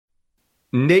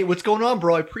Nate, what's going on,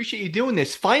 bro? I appreciate you doing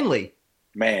this. Finally,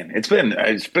 Man, it's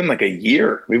been like a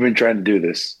year. We've been trying to do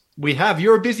this.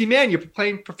 you're a busy man. You're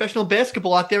playing professional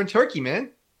basketball out there in Turkey,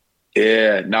 man.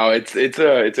 Yeah, no, it's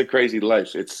a crazy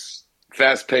life. It's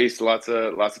fast paced, lots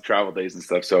of travel days and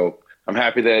stuff. So I'm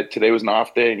happy that today was an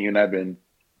off day, and you and I've been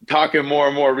talking more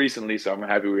and more recently. So I'm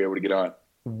happy we were able to get on.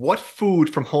 What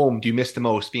food from home do you miss the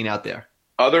most being out there?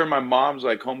 Other than my mom's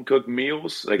like home cooked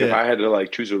meals, like if Yeah. I had to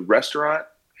like choose a restaurant,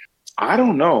 I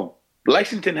don't know.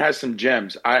 Lexington has some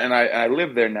gems. I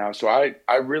live there now, so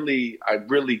I really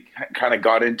kind of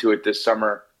got into it this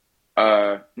summer.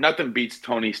 Nothing beats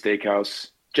Tony's Steakhouse.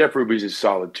 Jeff Ruby's is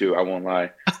solid too, I won't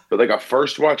lie. But like a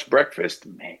First Watch breakfast,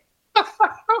 man.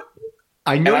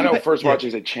 I And know I you know had, First yeah. Watch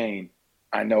is a chain.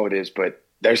 I know it is, but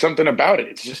there's something about it.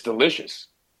 It's just delicious.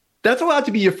 That's allowed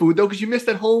to be your food though, because you miss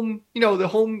that home, the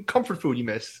home comfort food you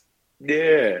miss.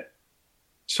 Yeah.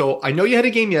 So I know you had a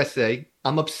game yesterday.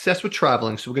 I'm obsessed with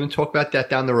traveling, so we're going to talk about that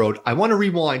down the road. I want to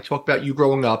rewind, talk about you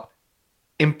growing up.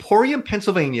 Emporium,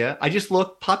 Pennsylvania. I just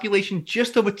looked, population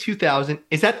just over 2,000.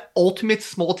 Is that ultimate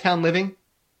small town living?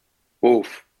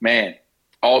 Oof, man.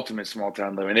 Ultimate small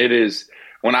town living. It is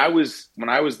when I was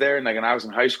there and like when I was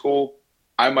in high school,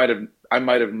 I might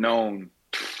have known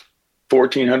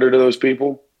 1,400 of those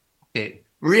people.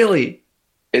 Really?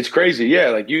 It's crazy. Yeah,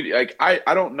 like you like I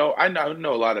don't know. I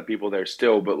know a lot of people there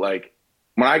still, but like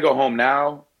when I go home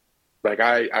now, like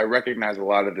I recognize a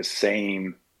lot of the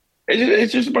same.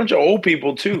 It's just a bunch of old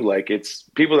people too. Like it's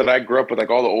people that I grew up with, like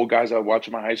all the old guys I would watch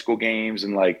in my high school games,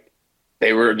 and like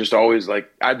they were just always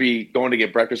like I'd be going to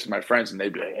get breakfast with my friends, and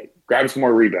they'd be like, "Hey, grab some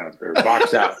more rebounds or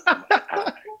box out." I'm like, "All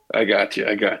right, I got you,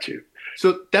 I got you."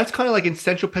 So that's kind of like in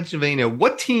central Pennsylvania.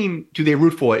 What team do they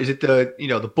root for? Is it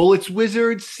the Bullets,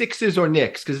 Wizards, Sixers, or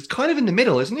Knicks? Because it's kind of in the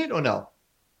middle, isn't it? Or no?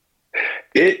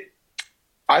 It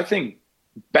I think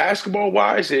basketball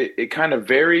wise, it kind of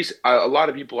varies. A lot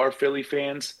of people are Philly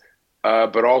fans,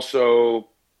 but also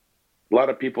a lot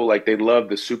of people like they love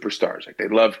the superstars. Like they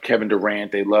love Kevin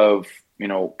Durant. They love,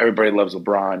 everybody loves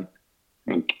LeBron.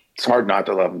 And it's hard not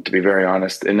to love him, to be very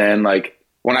honest. And then like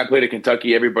when I played at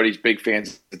Kentucky, everybody's big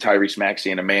fans of Tyrese Maxey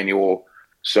and Emmanuel.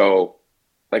 So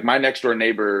like my next door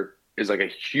neighbor is like a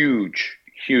huge,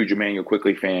 huge Emmanuel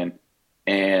Quickly fan.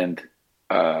 And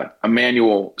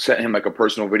Emmanuel sent him like a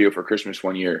personal video for Christmas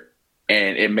one year,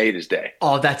 and it made his day.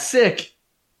 Oh, that's sick.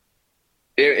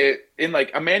 In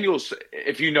like Emmanuel's,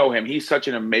 if you know him, he's such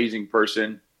an amazing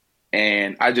person.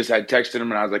 And I just had texted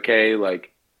him and I was like, hey,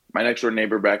 like my next door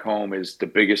neighbor back home is the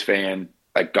biggest fan.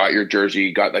 Like got your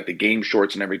jersey, got like the game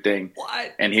shorts and everything.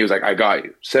 What? And he was like, I got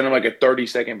you. Sent him like a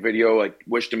 30-second video, like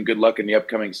wished him good luck in the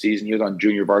upcoming season. He was on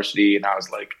junior varsity. And I was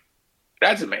like,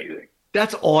 that's amazing.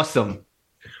 That's awesome.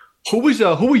 Who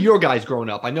were your guys growing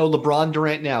up? I know LeBron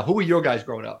Durant now. Who were your guys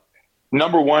growing up?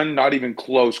 Number one, not even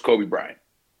close, Kobe Bryant.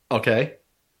 Okay.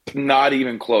 Not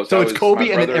even close. So That it's was my Kobe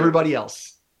and then brother. everybody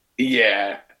else.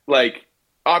 Yeah, like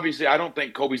obviously, I don't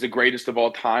think Kobe's the greatest of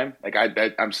all time. Like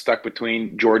I'm stuck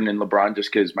between Jordan and LeBron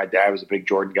just because my dad was a big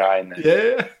Jordan guy, and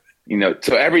then Yeah.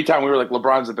 so every time we were like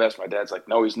LeBron's the best, my dad's like,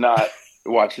 no, he's not.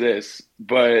 Watch this,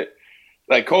 but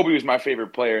like Kobe was my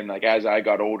favorite player, and like as I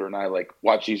got older and I like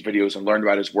watched these videos and learned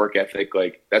about his work ethic,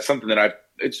 like that's something that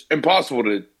it's impossible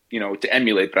to to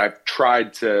emulate, but I've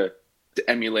tried to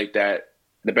emulate that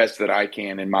the best that I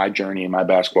can in my journey in my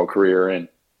basketball career. And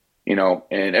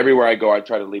and everywhere I go, I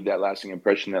try to leave that lasting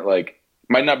impression that like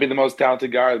might not be the most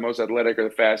talented guy, or the most athletic, or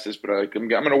the fastest, but like I'm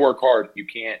going to work hard. You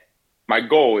can't. My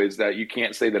goal is that you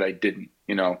can't say that I didn't.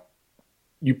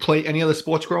 You play any other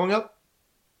sports growing up?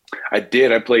 I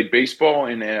did. I played baseball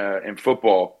and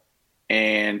football,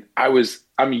 and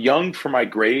I'm young for my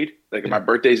grade. Like my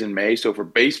birthday's in May, so for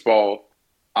baseball,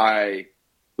 I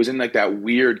was in like that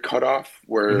weird cutoff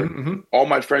Hmm. where Hmm. all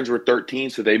my friends were 13,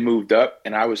 so they moved up,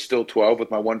 and I was still 12 with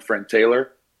my one friend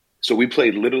Taylor. So we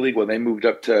played Little League when they moved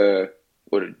up to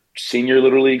senior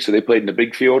Little League. So they played in the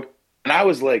big field, and I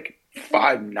was like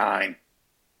 5'9",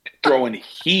 throwing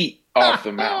heat off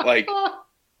the mound. Like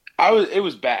it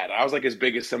was bad. I was like as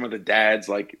big as some of the dads.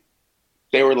 Like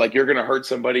they were like, "You're gonna hurt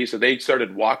somebody," so they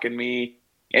started walking me,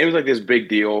 and it was like this big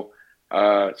deal.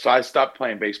 So I stopped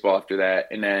playing baseball after that,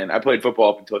 and then I played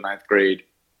football up until ninth grade,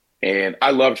 and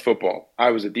I loved football.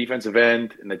 I was a defensive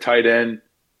end and the tight end,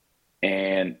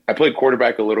 and I played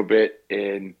quarterback a little bit,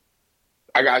 and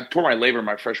I tore my labrum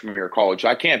my freshman year of college. So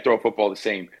I can't throw a football the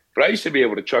same, but I used to be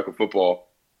able to chuck a football,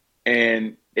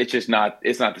 and it's not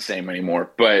the same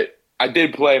anymore. But I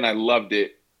did play, and I loved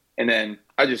it, and then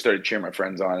I just started cheering my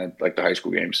friends on at like the high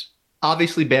school games.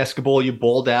 Obviously, basketball, you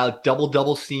balled out, double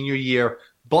double senior year.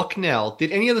 Bucknell,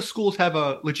 did any of the schools have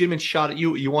a legitimate shot at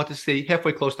you? You want to stay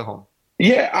halfway close to home?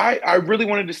 Yeah, I really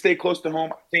wanted to stay close to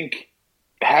home. I think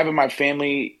having my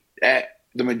family at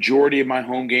the majority of my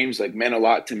home games like meant a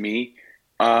lot to me.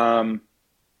 Um,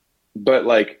 but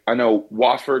like I know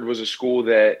Wofford was a school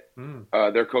that Hmm.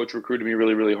 their coach recruited me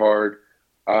really, really hard.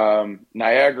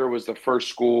 Niagara was the first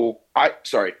school.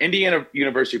 Indiana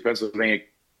University of Pennsylvania,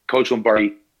 Coach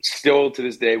Lombardi, still to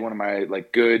this day one of my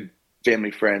like good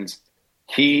family friends.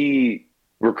 He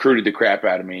recruited the crap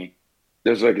out of me.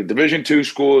 There's like a Division II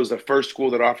school is the first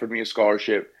school that offered me a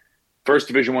scholarship. First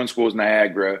Division I school is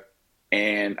Niagara,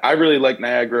 and I really liked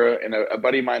Niagara. And a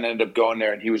buddy of mine ended up going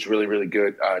there, and he was really, really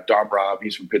good. Dom Robb,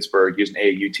 he's from Pittsburgh. He was an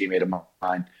AAU teammate of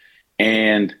mine,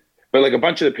 and but like a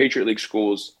bunch of the Patriot League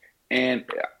schools. And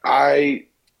I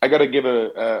got to give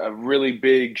a really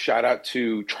big shout out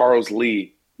to Charles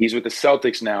Lee. He's with the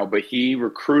Celtics now, but he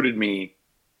recruited me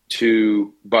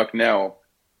to Bucknell,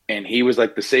 and he was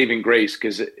like the saving grace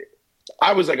because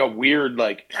I was like a weird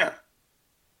like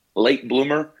late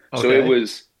bloomer. So it Okay.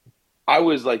 was I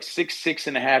was like 6'6"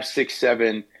 and a half,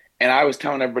 6'7", and I was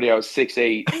telling everybody I was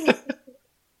 6'8".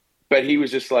 But he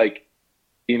was just like,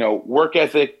 work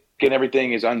ethic and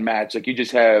everything is unmatched. Like you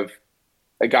just have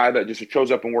a guy that just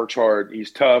shows up and works hard.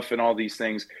 He's tough and all these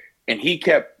things. And he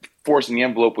kept forcing the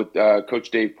envelope with Coach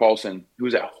Dave Paulson,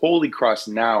 who's at Holy Cross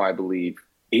now, I believe.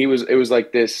 It was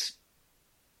like this.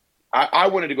 I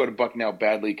wanted to go to Bucknell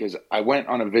badly because I went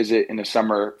on a visit in the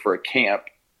summer for a camp,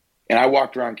 and I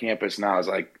walked around campus and I was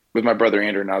like, with my brother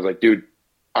Andrew, and I was like, dude,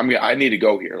 I need to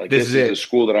go here. Like This this is is the it.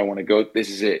 school that I want to go. This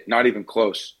is it. Not even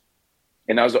close.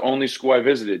 And that was the only school I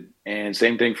visited. And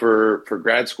same thing for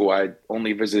grad school. I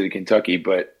only visited Kentucky,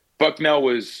 but Bucknell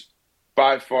was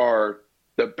by far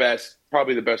the best,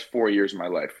 probably the best 4 years of my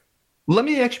life. Let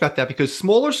me ask you about that because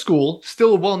smaller school,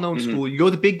 still a well-known Hmm. school. You go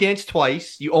to the Big Dance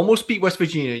twice. You almost beat West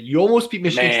Virginia. You almost beat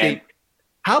Michigan Man, State.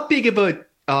 How big of a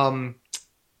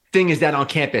thing is that on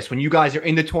campus when you guys are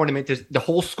in the tournament? Does the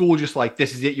whole school just like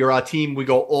this is it? You're our team. We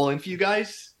go all in for you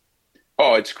guys.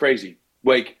 oh, it's crazy.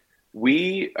 Like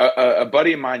a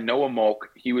buddy of mine, Noah Mulk,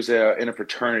 he was in a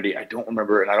fraternity. I don't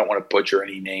remember, and I don't want to butcher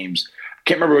any names. I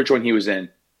can't remember which one he was in,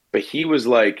 but he was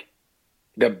like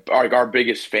our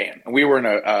biggest fan. And we were in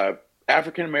a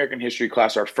African American history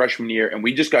class our freshman year, and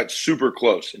we just got super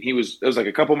close. And it was like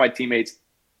a couple of my teammates,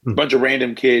 a Hmm. bunch of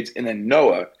random kids, and then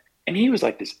Noah. And he was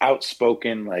like this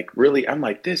outspoken, like really. I'm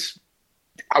like this.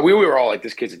 We were all like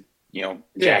this kid's Yeah,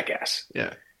 jackass.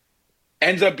 yeah.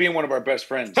 Ends up being one of our best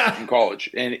friends in college,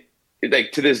 and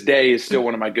like to this day is still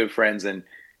one of my good friends. And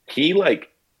he like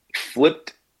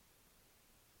flipped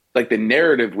like the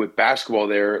narrative with basketball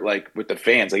there, like with the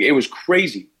fans. Like it was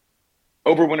crazy.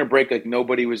 Over winter break, like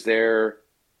nobody was there.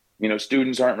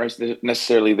 Students aren't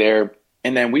necessarily there.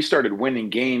 And then we started winning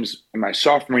games. In my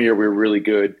sophomore year, we were really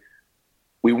good.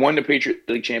 We won the Patriot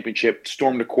League championship,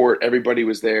 stormed the court. Everybody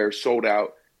was there, sold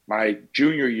out. My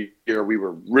junior year, we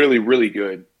were really, really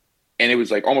good. And it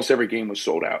was like almost every game was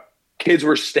sold out. Kids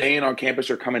were staying on campus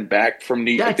or coming back from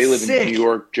New York. Like That's they live in New sick.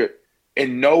 York.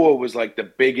 And Noah was like the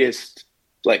biggest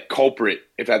like culprit,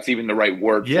 if that's even the right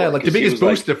word Yeah, for it. like the Because he biggest was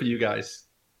like, booster for you guys.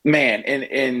 man,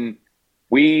 and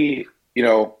we,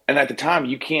 and at the time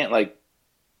you can't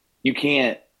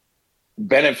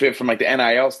benefit from like the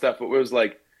NIL stuff, but it was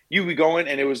like you would go in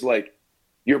and it was like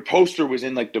your poster was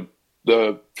in like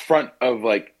the front of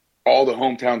like all the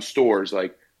hometown stores.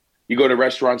 Like you go to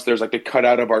restaurants, there's like the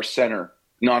cutout of our center,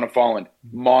 Nana Fallen,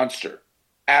 monster,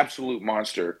 absolute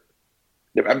monster.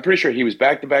 I'm pretty sure he was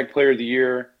back-to-back player of the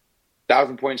year,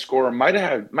 1,000 point scorer, might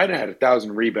have had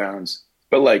 1,000 rebounds,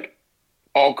 but like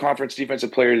all conference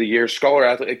defensive player of the year, scholar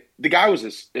athlete. Like, the guy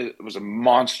was a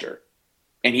monster,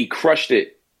 and he crushed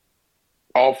it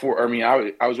all four. I mean,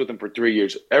 I was with him for 3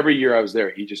 years. Every year I was there,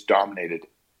 he just dominated,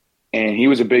 and he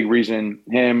was a big reason.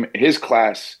 His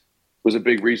class was a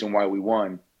big reason why we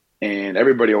won. And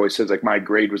everybody always says like my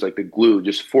grade was like the glue,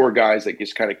 just four guys that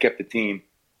just kind of kept the team.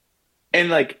 And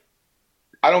like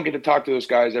I don't get to talk to those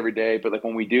guys every day, but like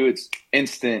when we do, it's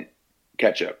instant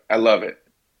catch up. I love it.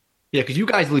 Yeah, because you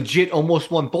guys legit almost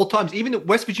won both times. Even at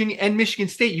West Virginia and Michigan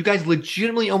State, you guys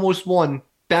legitimately almost won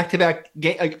back-to-back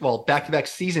game, back-to-back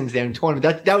seasons there in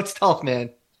tournament. That was tough,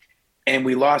 man. And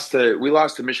we lost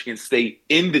to Michigan State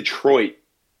in Detroit.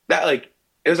 That like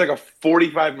it was like a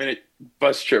 45-minute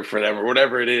bus trip for them or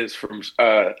whatever it is from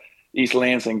East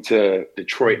Lansing to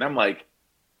Detroit. And I'm like,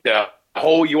 yeah,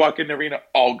 whole you walk in the arena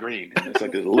all green, and it's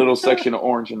like this little section of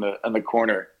orange in the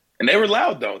corner. And they were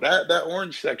loud though. That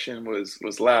orange section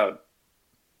was loud,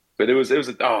 but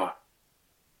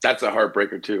that's a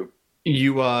heartbreaker too.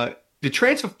 You the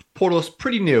transfer portal is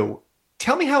pretty new.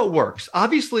 tell me how it works.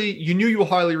 Obviously, you knew you were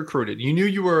highly recruited. You knew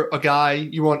you were a guy,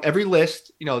 you were on every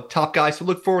list, top guys to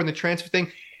look for in the transfer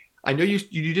thing. I know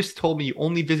you just told me you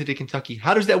only visited Kentucky.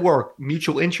 How does that work?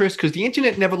 Mutual interest? Because the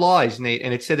internet never lies, Nate,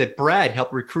 and it said that Brad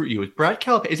helped recruit you.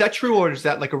 Is that true, or is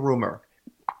that like a rumor?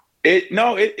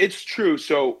 It's true.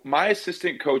 So my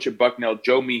assistant coach at Bucknell,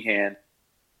 Joe Meehan,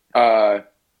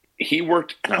 he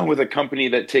worked with a company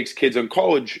that takes kids on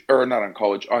college, or not on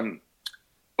college, on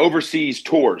overseas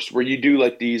tours where you do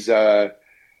like these it's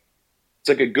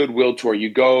like a goodwill tour.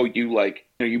 You go,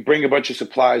 you bring a bunch of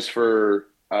supplies for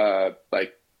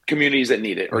like communities that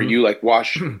need it, or you like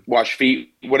wash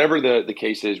feet, whatever the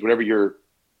case is, whatever your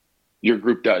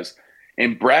group does.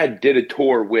 And Brad did a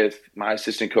tour with my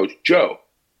assistant coach Joe,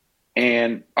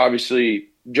 and obviously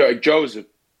Joe's a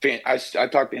fan. I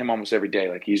talk to him almost every day.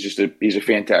 Like he's a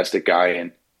fantastic guy,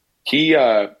 and he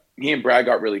and Brad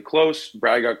got really close.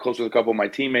 Brad got close with a couple of my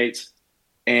teammates,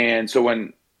 and so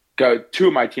when two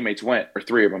of my teammates went, or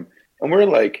three of them, and we're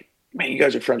like, man, you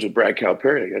guys are friends with Brad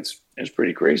Calipari. That's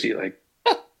pretty crazy. Like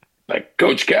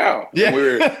Coach Cal.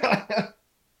 Yeah.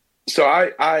 So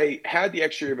I had the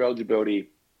extra year of eligibility.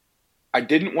 I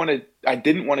didn't want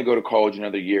to go to college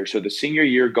another year. So the senior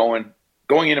year, going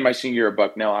into my senior year at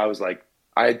Bucknell, I was like,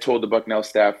 I had told the Bucknell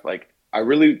staff, like, I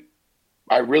really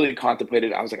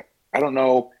contemplated. I was like, I don't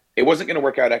know. It wasn't going to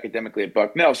work out academically at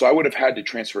Bucknell, so I would have had to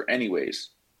transfer anyways.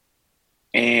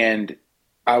 And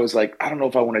I was like, I don't know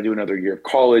if I want to do another year of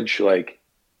college. Like,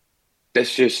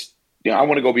 that's just, I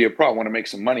want to go be a pro. I want to make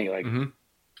some money. Like,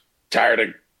 tired of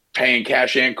paying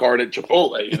cash and card at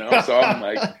Chipotle, So I'm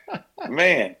like,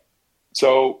 man.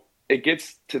 So it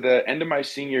gets to the end of my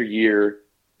senior year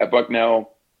at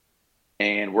Bucknell,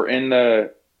 and we're in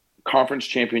the conference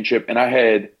championship, and I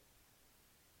had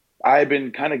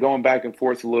been kind of going back and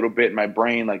forth a little bit in my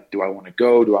brain, like, do I want to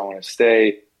go? Do I want to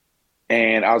stay?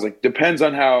 And I was like, depends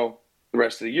on how the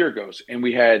rest of the year goes. And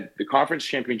we had the conference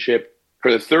championship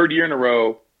for the third year in a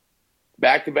row,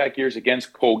 back-to-back years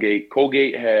against Colgate.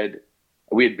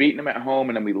 We had beaten them at home,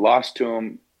 and then we lost to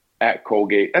them at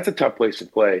Colgate. That's a tough place to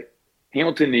play.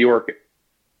 Hamilton, New York,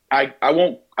 I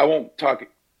won't talk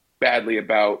badly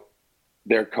about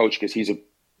their coach because he's an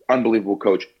unbelievable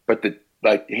coach. But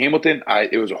Hamilton,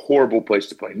 it was a horrible place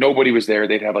to play. Nobody was there.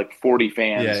 They'd have like 40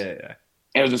 fans. Yeah.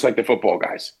 And it was just like the football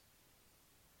guys.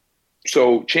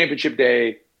 So championship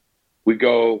day, we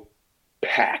go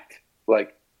packed,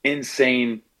 like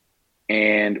insane.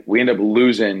 And we end up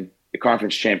losing the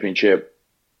conference championship.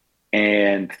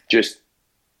 And just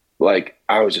like,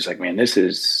 I was just like, man, this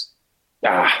is,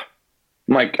 I'm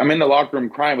in the locker room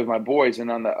crying with my boys.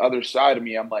 And on the other side of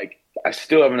me, I'm like, I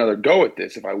still have another go at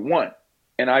this if I want.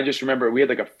 And I just remember we had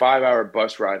like a 5-hour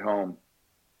bus ride home,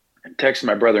 and texted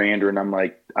my brother Andrew, and I'm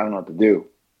like, I don't know what to do.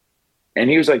 And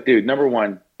he was like, dude, number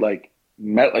one,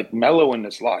 mellow in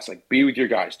this loss, like be with your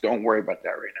guys. Don't worry about that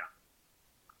right now.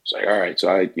 It's like, all right.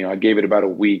 So I gave it about a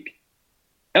week,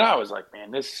 and I was like, man,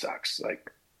 this sucks.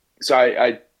 Like, so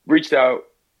I reached out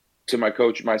to my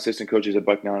coach, my assistant coaches at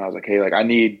Bucknell, and I was like, hey, like I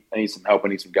need some help. I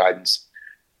need some guidance.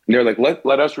 And they're like,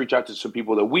 let us reach out to some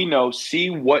people that we know,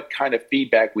 see what kind of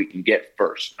feedback we can get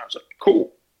first. And I was like,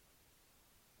 cool.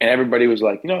 And everybody was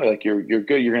like, like you're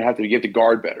good. You're gonna you have to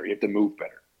guard better. You have to move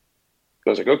better. So I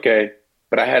was like, okay.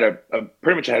 But I had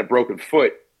pretty much a broken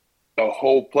foot the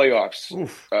whole playoffs.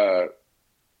 I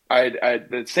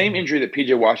had the same injury that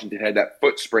PJ Washington had, that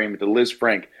foot sprain with the Liz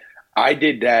Frank. I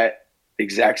did that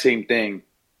exact same thing.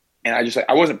 And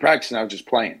I wasn't practicing. I was just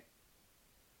playing.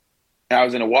 And I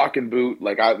was in a walking boot.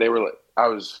 I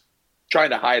was trying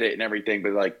to hide it and everything,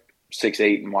 but like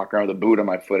 6'8" and walking around with a boot on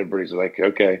my foot. Everybody's like,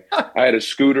 okay. I had a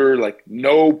scooter, like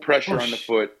no pressure on the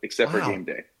foot except for game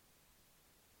day.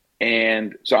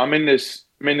 And so I'm in this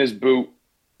boot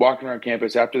walking around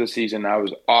campus after the season. I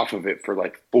was off of it for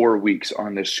like 4 weeks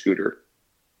on this scooter.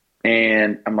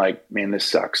 And I'm like, man, this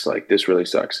sucks. Like, this really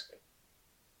sucks.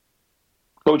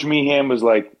 Coach Meehan was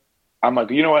like, I'm like,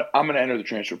 you know what? I'm going to enter the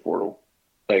transfer portal.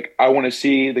 Like, I want to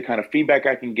see the kind of feedback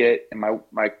I can get. And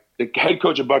the head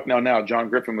coach of Bucknell now, John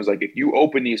Griffin, was like, if you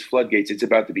open these floodgates, it's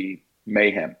about to be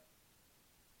mayhem.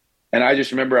 And I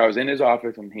just remember I was in his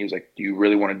office, and he was like, do you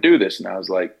really want to do this? And I was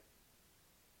like,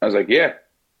 yeah.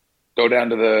 Go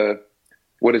down to the,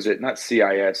 what is it? Not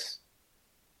CIS.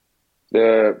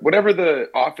 Whatever the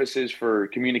office is for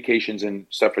communications and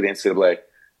stuff for the NCAA.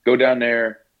 Go down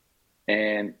there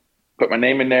and put my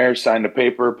name in there, sign the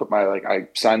paper, I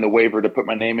signed the waiver to put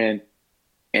my name in.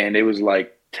 And it was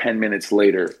like 10 minutes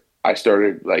later, I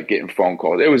started like getting phone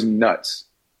calls. It was nuts.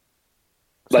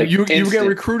 So like you get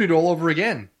recruited all over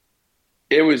again.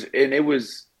 It was,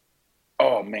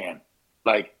 oh man,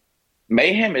 like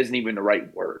mayhem isn't even the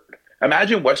right word.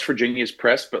 imagine West Virginia's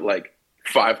press, but like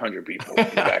 500 people in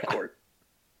the backcourt.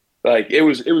 Like it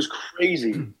was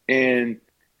crazy.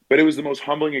 But it was the most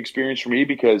humbling experience for me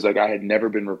because like I had never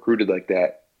been recruited like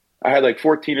that. I had like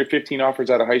 14 or 15 offers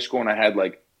out of high school and I had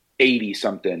like 80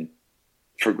 something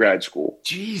for grad school.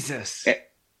 Jesus. And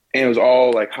it was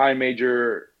all like high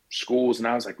major schools. And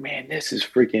I was like, man, this is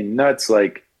freaking nuts.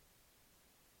 Like,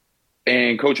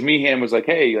 and Coach Meehan was like,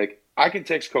 hey, like I can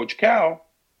text Coach Cal.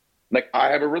 Like I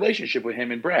have a relationship with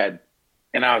him and Brad.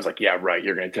 And I was like, yeah, right.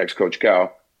 You're going to text Coach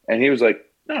Cal. And he was like,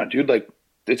 no, dude, like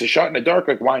it's a shot in the dark.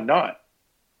 Like, why not?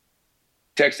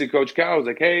 Texted Coach Cal. I was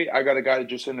like, hey, I got a guy that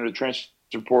just entered the transfer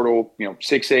portal,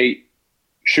 6'8",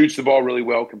 shoots the ball really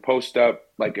well, can post up,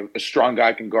 like a strong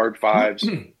guy, can guard fives.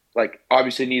 Like,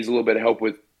 obviously needs a little bit of help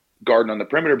with guarding on the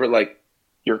perimeter, but like,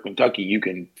 you're Kentucky, you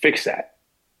can fix that.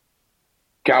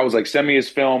 Cal was like, send me his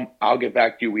film. I'll get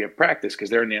back to you. We have practice because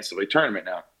they're in the NCAA tournament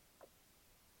now.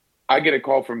 I get a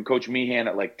call from Coach Meehan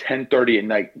at like 10:30 at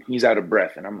night. He's out of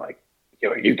breath. And I'm like, yo,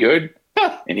 are you good?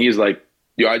 And he's like,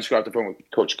 yo, I just got off the phone with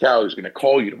Coach Cal who's going to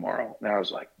call you tomorrow. And I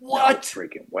was like, what? No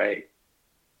freaking way.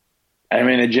 I'm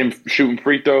in the gym shooting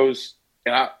free throws.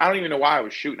 And I don't even know why I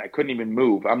was shooting. I couldn't even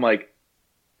move. I'm like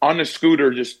on the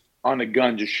scooter, just on the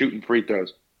gun, just shooting free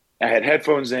throws. I had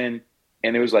headphones in.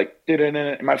 And it was like,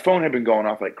 and my phone had been going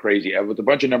off like crazy with a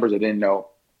bunch of numbers I didn't know.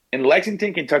 And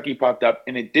Lexington, Kentucky popped up,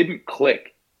 and it didn't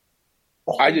click.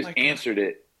 Oh, I just answered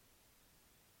it.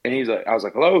 And I was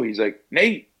like, hello? He's like,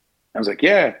 Nate. I was like,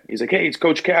 yeah. He's like, hey, it's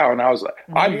Coach Cal. And I was like,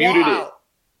 I muted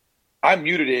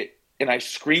it, and I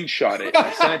screenshot it. And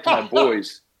I sent it to my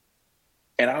boys.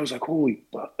 And I was like, holy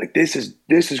fuck, like this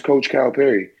is Coach Cal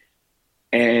Perry.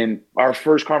 And our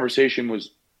first conversation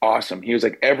was awesome. He was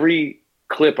like, every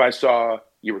clip I saw,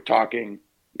 you were talking,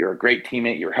 you're a great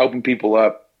teammate, you're helping people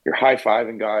up, you're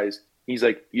high-fiving guys. He's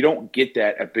like, you don't get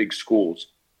that at big schools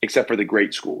except for the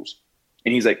great schools.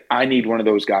 And he's like, I need one of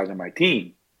those guys on my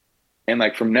team. And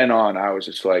like from then on, I was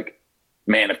just like,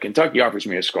 man, if Kentucky offers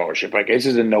me a scholarship, like this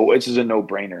is a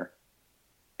no-brainer.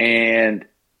 And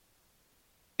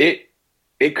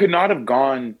it could not have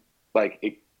gone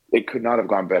like it could not have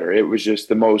gone better. It was just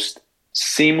the most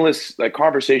seamless, like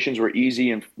conversations were easy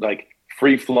and like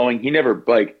free flowing. He never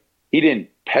he didn't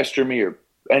pester me or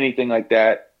anything like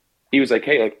that. He was like,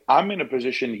 hey, like I'm in a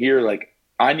position here, like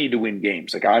I need to win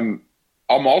games. Like I'm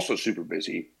also super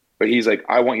busy, but he's like,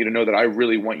 I want you to know that I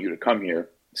really want you to come here.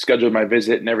 Scheduled my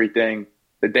visit and everything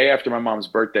the day after my mom's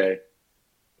birthday.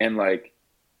 And like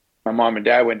my mom and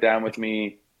dad went down with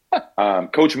me.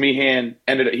 Coach Meehan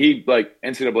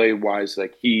NCAA wise,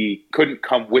 like he couldn't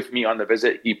come with me on the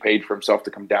visit. He paid for himself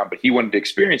to come down, but he wanted to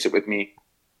experience it with me.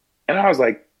 And I was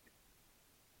like,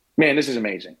 man, this is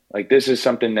amazing. Like, this is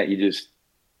something that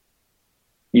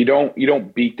you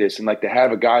don't beat this. And like to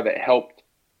have a guy that helped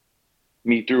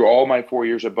me through all my 4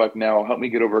 years at Bucknell, helped me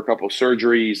get over a couple of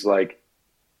surgeries. Like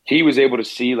he was able to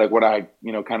see like what I,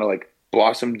 kind of like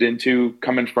blossomed into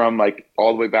coming from like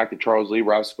all the way back to Charles Lee,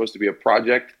 where I was supposed to be a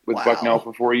project with Bucknell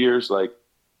for 4 years. Like it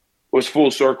was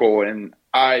full circle. And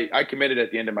I committed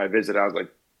at the end of my visit. I was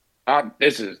like,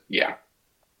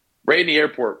 right in the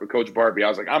airport with Coach Barbie. I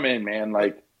was like, I'm in, man.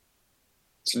 Like,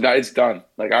 it's done.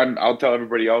 Like, I'll tell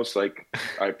everybody else. Like,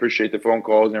 I appreciate the phone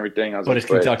calls and everything. I was but like,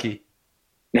 it's Kentucky.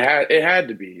 It had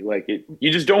to be. Like,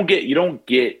 you just don't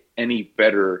get any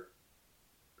better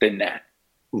than that.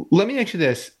 Let me ask you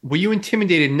this: were you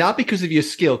intimidated not because of your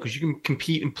skill, because you can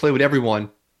compete and play with everyone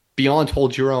beyond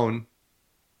hold your own,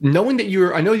 knowing that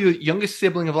I know you're the youngest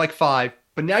sibling of like 5,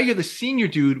 but now you're the senior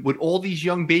dude with all these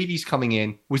young babies coming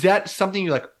in? Was that something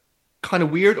you're like, kind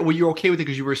of weird, or were you okay with it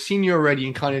because you were a senior already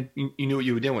and kind of you knew what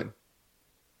you were doing?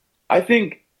 I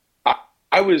think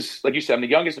I was, like you said, I'm the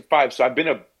youngest of 5, so I've been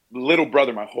a little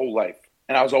brother my whole life.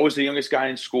 And I was always the youngest guy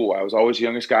in school. I was always the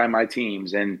youngest guy in my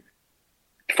teams. And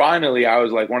finally, I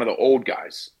was like one of the old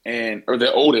guys or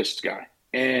the oldest guy.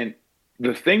 And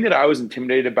the thing that I was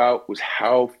intimidated about was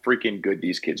how freaking good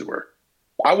these kids were.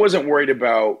 I wasn't worried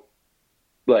about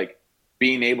like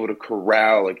being able to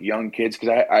corral like young kids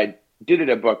because I did it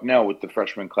at Bucknell with the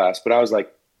freshman class, but I was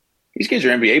like, these kids are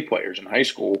NBA players in high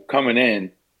school coming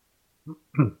in,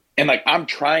 and like I'm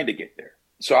trying to get there.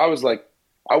 So I was like,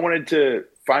 I wanted to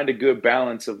find a good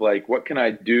balance of like, what can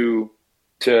I do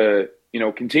to,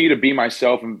 continue to be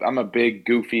myself? And I'm a big,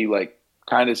 goofy, like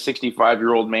kind of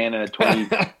 65-year-old man in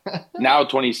a now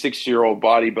 26-year-old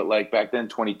body, but like back then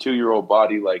 22-year-old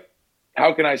body. Like,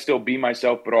 how can I still be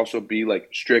myself, but also be like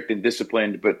strict and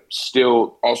disciplined, but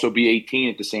still also be 18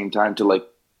 at the same time to like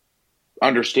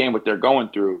understand what they're going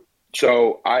through?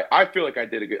 So I feel like I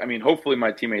did a good, hopefully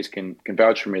my teammates can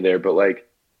vouch for me there, but like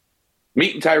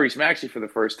meeting Tyrese Maxey for the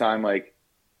first time, like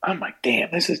I'm like,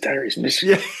 damn, this is Tyrese. This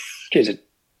Yeah. kid's a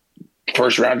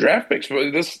first round draft pick.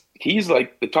 But he's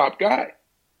like the top guy.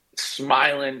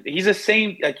 Smiling. He's the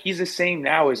same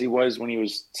now as he was when he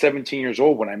was 17 years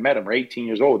old when I met him, or 18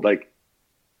 years old. Like,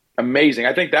 amazing.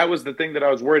 I think that was the thing that I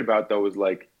was worried about though, was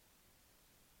like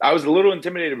I was a little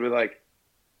intimidated with like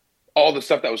all the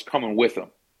stuff that was coming with them.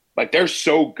 Like, they're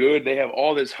so good. They have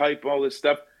all this hype, all this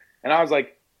stuff. And I was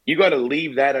like, you got to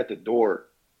leave that at the door.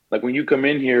 Like, when you come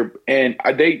in here, and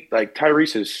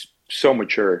Tyrese is so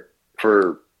mature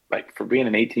for being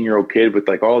an 18-year-old kid with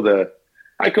like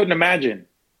I couldn't imagine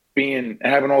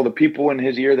having all the people in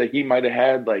his ear that he might have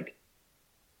had, like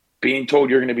being told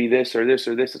you're going to be this or this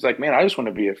or this. It's like, man, I just want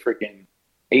to be a freaking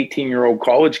 18-year-old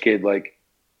college kid, like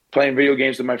playing video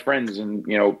games with my friends and,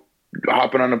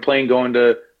 hopping on a plane going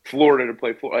to Florida to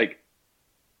play. Like,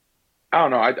 I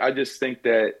don't know. I just think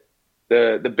that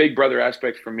the big brother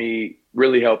aspect for me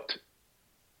really helped,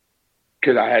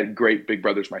 because I had great big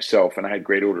brothers myself, and I had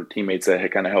great older teammates that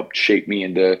had kind of helped shape me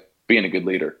into being a good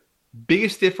leader.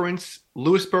 Biggest difference,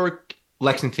 Lewisburg,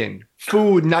 Lexington.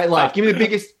 Food, nightlife. Give me the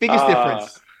biggest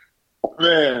difference.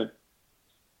 Man,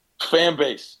 fan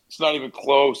base. It's not even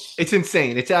close. It's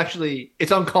insane.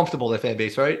 It's uncomfortable, that fan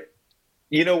base, right?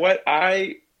 You know what?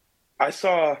 I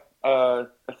saw a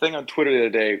thing on Twitter the other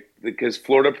day because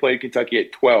Florida played Kentucky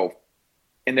at 12,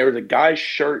 and there was a guy's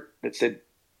shirt that said,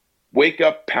 "Wake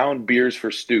up, pound beers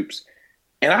for Stoops."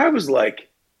 And I was like,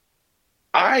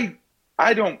 I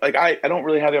don't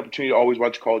really have the opportunity to always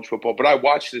watch college football, but I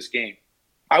watched this game.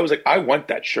 I was like, I want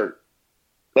that shirt.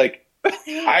 Like,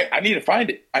 I need to find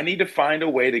it. I need to find a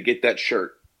way to get that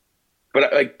shirt.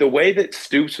 But like the way that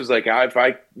Stoops was like, if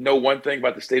I know one thing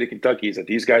about the state of Kentucky is that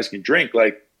these guys can drink.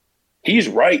 Like, he's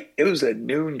right. It was a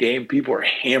noon game. People were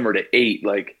hammered at 8.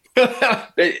 Like,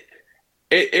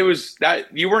 it was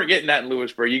that you weren't getting that in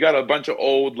Lewisburg. You got a bunch of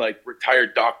old, like,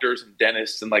 retired doctors and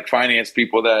dentists and like finance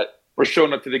people that were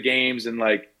showing up to the games, and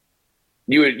like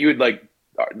you would like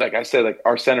I said, like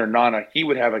our center Nana, he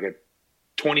would have like a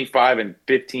 25 and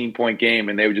 15 point game,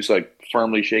 and they would just like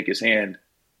firmly shake his hand.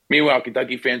 Meanwhile,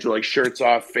 Kentucky fans were like shirts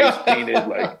off, face painted,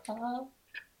 like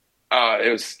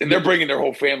it was, and they're bringing their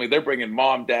whole family. They're bringing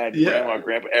mom, dad, grandma,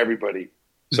 grandpa, everybody.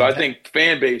 So I think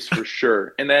fan base for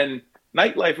sure. And then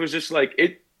nightlife was just like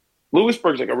it.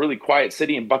 Lewisburg's like a really quiet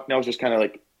city, and Bucknell's just kind of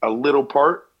like a little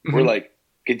part where like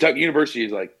Kentucky University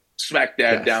is like smack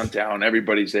dab downtown.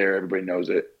 Everybody's there. Everybody knows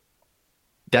it.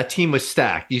 That team was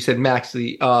stacked. You said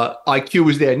Maxley, IQ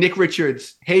was there, Nick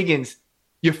Richards, Hagans.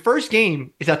 Your first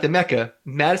game is at the Mecca,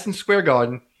 Madison Square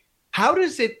Garden. How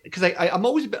does it – because I'm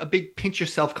always a big pinch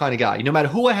yourself kind of guy. No matter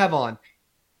who I have on,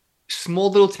 small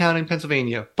little town in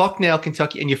Pennsylvania, Bucknell,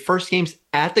 Kentucky, and your first game's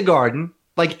at the Garden.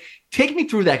 Like, take me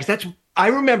through that, because that's – I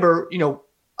remember,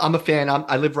 I'm a fan.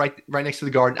 I live right next to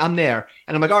the Garden. I'm there.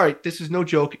 And I'm like, all right, this is no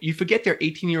joke. You forget they're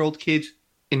 18-year-old kids,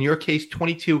 in your case,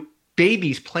 22,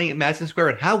 babies playing at Madison Square.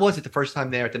 And how was it the first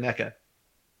time there at the Mecca?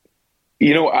 I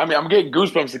mean, I'm getting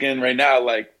goosebumps again right now,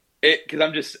 like it,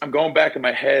 because I'm going back in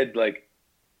my head. Like,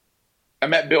 I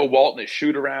met Bill Walton at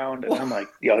shoot around, and I'm like,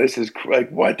 yo, this is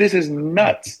like, what? This is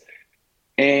nuts.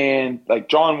 And like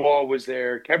John Wall was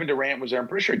there, Kevin Durant was there. I'm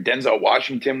pretty sure Denzel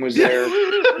Washington was there.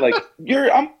 Like,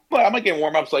 I'm like getting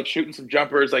warm ups, like shooting some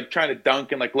jumpers, like trying to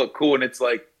dunk and like look cool. And it's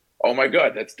like, oh my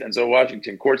God, that's Denzel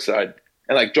Washington courtside,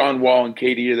 and like John Wall and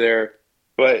Katie are there.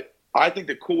 But I think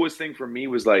the coolest thing for me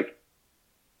was like,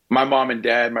 my mom and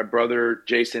dad, my brother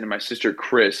Jason, and my sister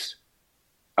Chris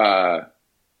were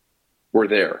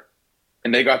there,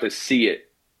 and they got to see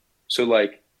it. So,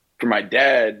 like, for my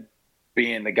dad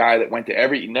being the guy that went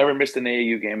to never missed an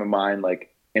AAU game of mine,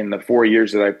 like, in the 4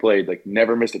 years that I played, like,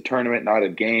 never missed a tournament, not a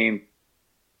game.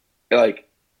 Like,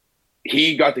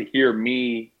 he got to hear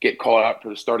me get called out for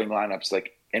the starting lineups,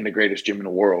 like, in the greatest gym in the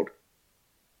world.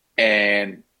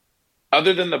 And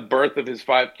other than the birth of his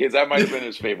 5 kids, that might have been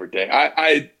his favorite day.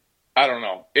 I don't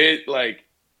know.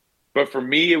 But for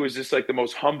me, it was just like the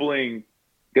most humbling,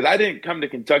 because I didn't come to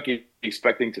Kentucky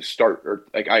expecting to start, or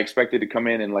like I expected to come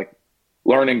in and like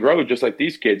learn and grow just like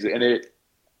these kids. And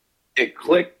it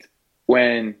clicked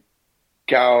when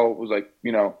Cal was like,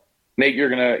 Nate, you're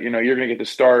gonna get to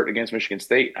start against Michigan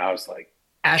State. And I was like,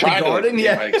 at the Garden,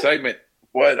 my excitement.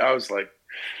 What? I was like,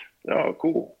 oh,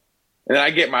 cool. And then I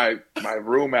get my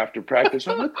room after practice.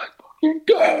 I'm like, fucking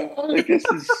God, like, this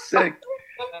is sick.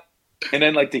 And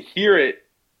then, like, to hear it,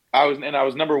 I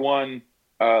was number one.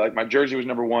 Like, my jersey was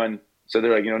number one. So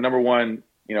they're like, number one,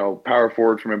 power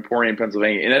forward from Emporium,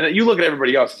 Pennsylvania. And then you look at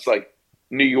everybody else. It's like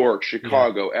New York,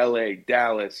 Chicago, L.A.,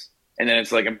 Dallas. And then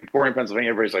it's like Emporium,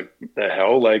 Pennsylvania. Everybody's like, what the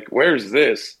hell? Like, where's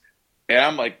this? And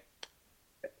I'm like,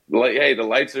 hey, the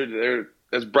lights are there.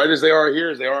 as bright as they are here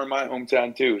as they are in my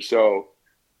hometown too. So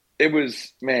it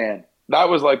was, man, that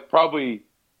was like probably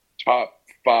top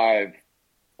 5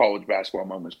 college basketball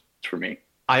moments for me.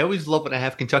 I always love when I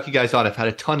have Kentucky guys on. I've had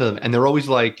a ton of them, and they're always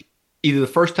like, either the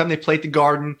first time they played the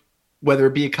Garden, whether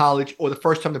it be a college, or the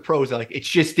first time the pros, they're like, it's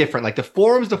just different. Like the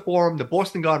Forum's the Forum, the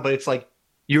Boston Garden, but it's like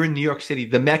you're in New York City,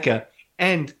 the Mecca.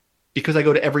 And because I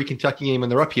go to every Kentucky game when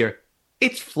they're up here,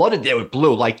 it's flooded there with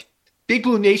blue. Like Big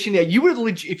Blue Nation there. You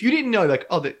would if you didn't know, like,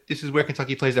 oh, this is where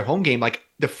Kentucky plays their home game. Like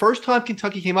the first time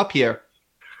Kentucky came up here,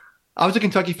 I was a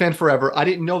Kentucky fan forever. I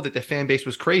didn't know that the fan base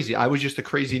was crazy. I was just a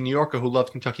crazy New Yorker who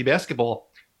loved Kentucky basketball.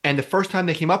 And the first time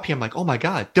they came up here, I'm like, oh my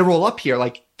God, they're all up here.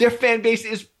 Like their fan base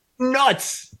is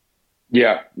nuts.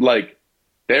 Yeah, like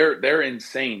they're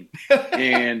insane.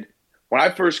 And when I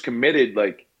first committed,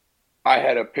 like I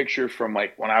had a picture from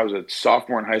like when I was a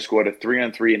sophomore in high school at a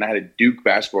 3-on-3, and I had a Duke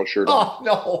basketball shirt on. Oh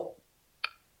no.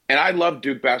 And I loved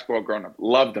Duke basketball growing up.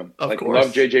 Loved them. Of like course.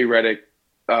 loved JJ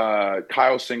Redick,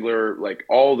 Kyle Singler, like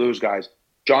all those guys.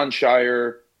 John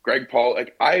Shire, Greg Paul.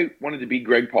 Like I wanted to be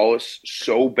Greg Paulus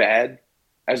so bad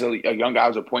as a young guy. I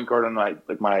was a point guard on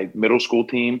my middle school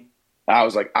team. I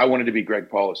was like, I wanted to be Greg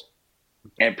Paulus.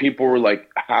 And people were like,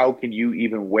 how can you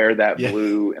even wear that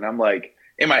blue? And I'm like,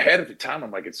 in my head at the time,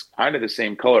 I'm like, it's kind of the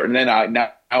same color. And then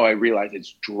now I realize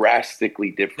it's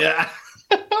drastically different. Yeah.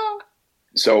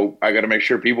 So I got to make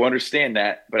sure people understand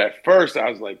that. But at first I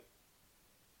was like,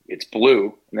 it's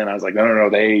blue. And then I was like, no,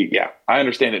 I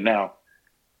understand it now.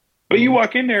 But you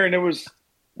walk in there and there was,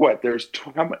 there's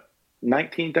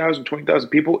 19,000, 20,000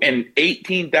 people, and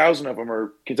 18,000 of them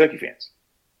are Kentucky fans.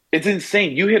 It's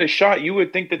insane. You hit a shot, you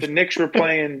would think that the Knicks were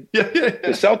playing the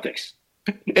Celtics.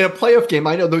 In a playoff game,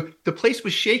 I know the place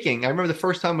was shaking. I remember the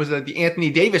first time was the Anthony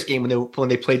Davis game when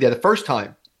they played there the first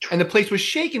time. And the place was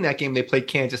shaking that game they played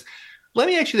Kansas. Let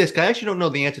me ask you this, guy. I actually don't know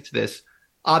the answer to this.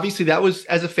 Obviously, that was,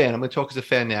 as a fan, I'm going to talk as a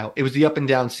fan now, it was the up and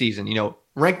down season. You know,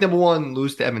 ranked number 1,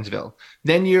 lose to Evansville.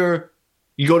 Then you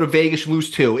go to Vegas,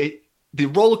 lose 2. The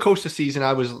roller coaster season,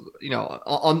 I was,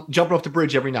 on jumping off the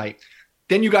bridge every night.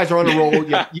 Then you guys are on a roll.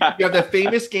 You have that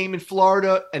famous game in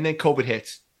Florida, and then COVID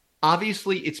hits.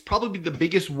 Obviously, it's probably the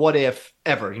biggest what if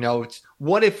ever. It's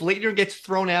what if Leitner gets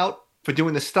thrown out for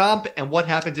doing the stomp, and what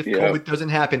happens if COVID doesn't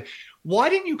happen? Why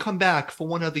didn't you come back for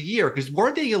one other year? Because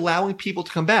weren't they allowing people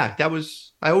to come back? I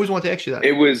always wanted to ask you that.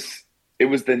 It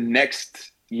was the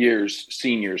next year's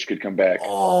seniors could come back.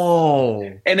 Oh,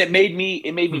 and it made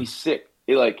me sick.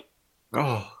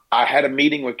 I had a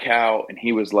meeting with Cal, and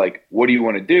he was like, "What do you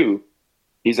want to do?"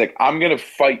 He's like, "I'm gonna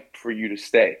fight for you to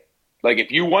stay. Like,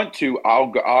 if you want to,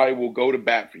 I will go to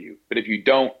bat for you. But if you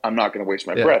don't, I'm not gonna waste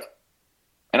my breath."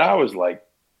 And I was like,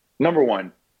 number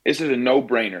one, this is a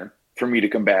no-brainer for me to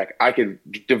come back. I can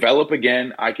develop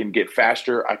again. I can get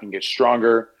faster. I can get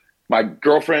stronger. My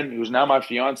girlfriend, who's now my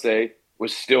fiance,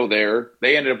 was still there.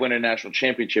 They ended up winning a national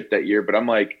championship that year. But I'm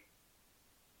like,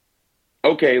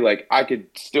 okay, like I could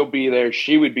still be there.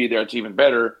 She would be there. It's even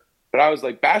better. But I was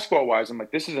like, basketball-wise, I'm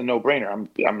like, this is a no-brainer. I'm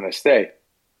going to stay.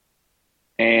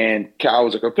 And Cal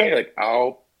was like, okay, like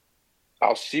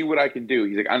I'll see what I can do.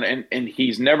 He's like, and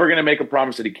he's never going to make a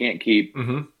promise that he can't keep.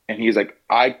 Mm-hmm. And he's like,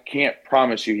 I can't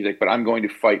promise you. He's like, but I'm going to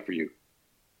fight for you.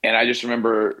 And I just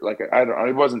remember, like,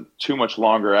 it wasn't too much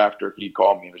longer after he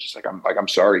called me. It was just like, I'm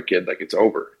sorry, kid. Like, it's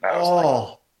over. And I was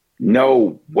like,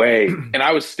 no way. And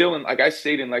I was still I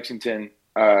stayed in Lexington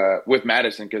with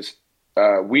Madison because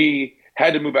we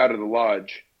had to move out of the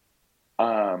lodge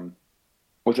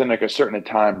within like a certain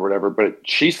time or whatever. But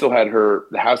she still had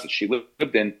the house that she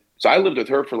lived in. So I lived with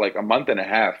her for like a month and a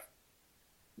half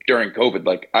during COVID.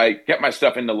 Like, I kept my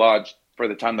stuff in the lodge for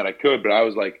the time that I could, but I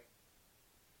was like,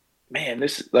 man,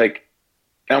 this like,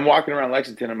 and I'm walking around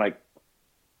Lexington. I'm like,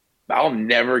 I'll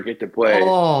never get to play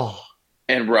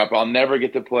in Rupp. I'll never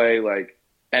get to play like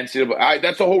NCAA.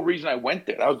 That's the whole reason I went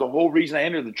there. That was the whole reason I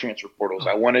entered the transfer portals.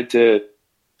 I wanted to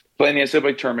play in the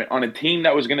NCAA tournament on a team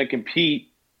that was going to compete.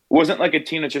 It wasn't like a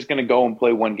team that's just going to go and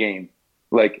play one game.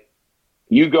 Like,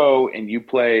 you go and you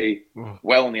play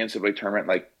well in the NCAA tournament.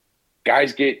 Like,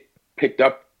 guys get picked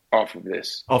up off of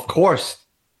this. Of course.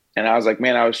 And I was like,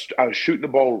 man, I was shooting the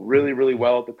ball really, really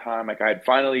well at the time. Like,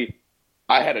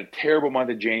 I had a terrible month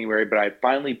of January, but I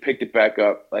finally picked it back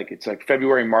up. Like, it's like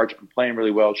February, March. I'm playing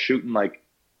really well, shooting like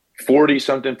 40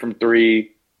 something from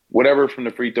three, whatever from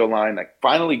the free throw line. Like,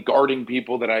 finally guarding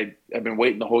people that I have been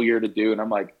waiting the whole year to do. And I'm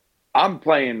like, I'm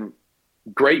playing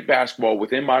great basketball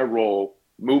within my role,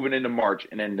 moving into March,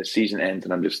 and then the season ends,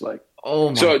 and I'm just like, oh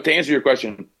my. So to answer your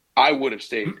question, I would have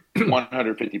stayed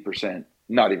 150%.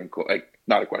 Not even cool. Like,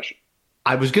 not a question.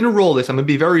 I was going to roll this. I'm going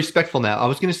to be very respectful now. I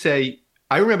was going to say,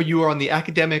 I remember you were on the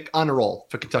academic honor roll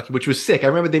for Kentucky, which was sick. I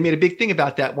remember they made a big thing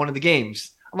about that one of the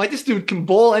games. I'm like, this dude can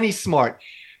bowl and he's smart.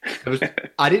 I was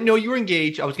I didn't know you were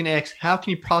engaged. I was going to ask, how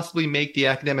can you possibly make the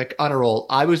academic honor roll?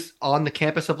 I was on the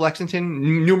campus of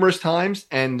Lexington numerous times,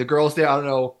 and the girls there. I don't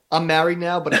know. I'm married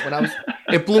now, but when I was,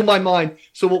 it blew my mind.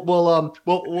 So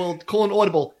we'll call an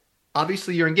audible.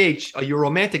 Obviously, you're engaged. Are you a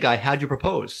romantic guy? How'd you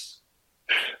propose?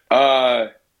 Uh,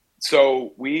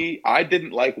 I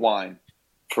didn't like wine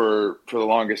for the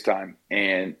longest time,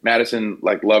 and Madison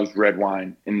like loves red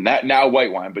wine and that now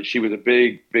white wine, but she was a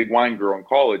big wine girl in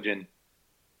college, and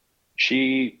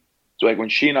she so like when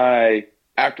she and I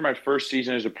after my first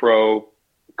season as a pro,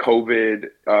 COVID,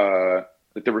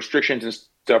 like the restrictions and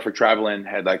stuff for traveling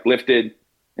had like lifted,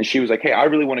 and she was like, "Hey, I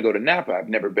really want to go to Napa. I've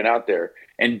never been out there."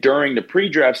 And during the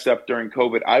pre-draft stuff during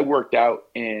COVID, I worked out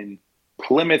in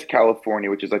Plymouth, California,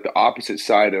 which is like the opposite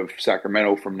side of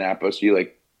Sacramento from Napa. So you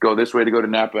like go this way to go to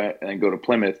Napa and then go to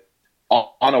Plymouth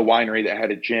on a winery that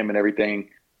had a gym and everything.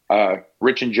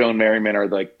 Rich and Joan Merriman are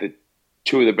like the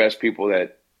two of the best people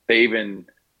that they even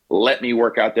let me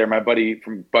work out there. My buddy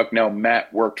from Bucknell,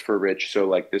 Matt, worked for Rich. So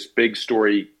like this big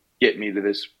story get me to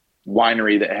this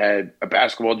winery that had a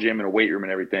basketball gym and a weight room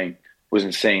and everything was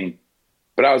insane.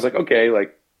 But I was like, okay,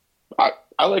 like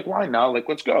I like wine now. Like,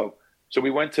 let's go. So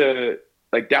we went to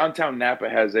like downtown Napa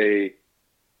it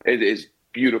is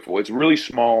beautiful. It's really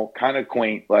small, kind of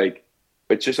quaint. Like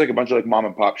it's just like a bunch of like mom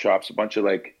and pop shops, a bunch of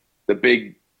like the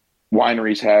big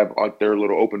wineries have like their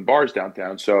little open bars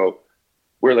downtown. So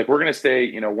we're like, we're going to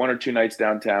stay, 1 or 2 nights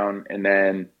downtown. And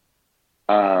then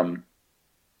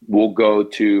we'll go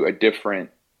to a different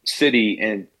city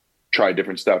and try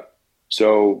different stuff.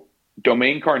 So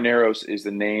Domaine Carneros is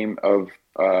the name of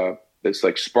this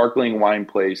like sparkling wine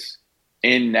place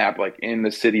in Napa, like in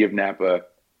the city of Napa.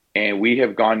 And we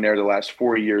have gone there the last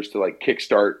 4 years to like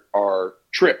kickstart our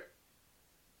trip.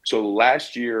 So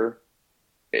last year,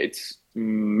 it's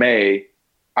May.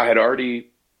 I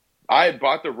had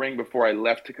bought the ring before I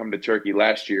left to come to Turkey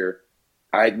last year.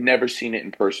 I had never seen it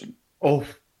in person. Oh,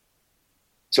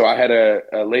 So I had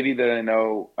a lady that I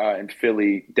know in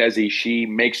Philly, Desi, she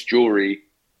makes jewelry.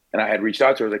 And I had reached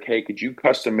out to her, like, hey, could you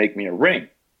custom make me a ring?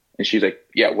 And she's like,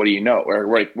 yeah, what do you know? Or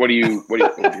what do you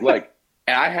like?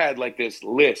 And I had like this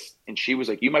list, and she was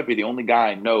like, you might be the only guy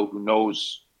I know who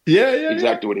knows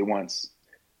exactly what he wants.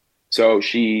 So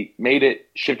she made it,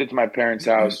 shipped it to my parents'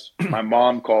 house. My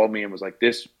mom called me and was like,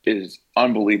 this is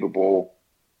unbelievable.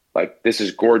 Like, this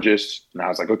is gorgeous. And I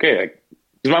was like, okay. Like,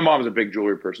 because my mom is a big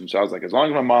jewelry person. So I was like, as long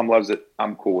as my mom loves it,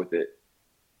 I'm cool with it.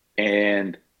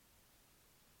 And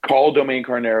called Domaine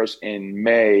Carneros in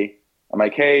May. I'm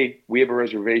like, hey, we have a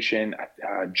reservation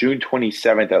June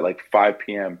 27th at like 5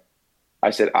 p.m.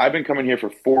 I said, I've been coming here for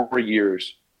 4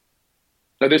 years.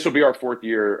 Now, this will be our fourth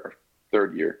year, or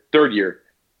third year.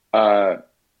 I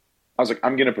was like,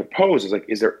 I'm going to propose. I was like,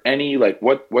 is there any, like,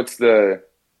 what's the,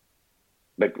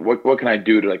 like, what can I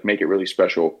do to like make it really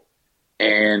special?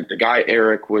 And the guy,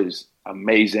 Eric, was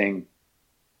amazing.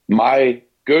 My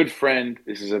good friend,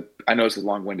 I know this is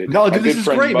long-winded. no, dude, this is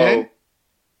great, man.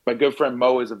 My good friend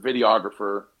Mo is a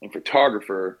videographer and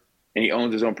photographer, and he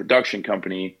owns his own production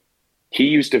company. He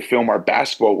used to film our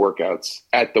basketball workouts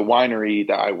at the winery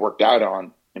that I worked out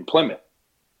on in Plymouth.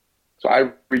 So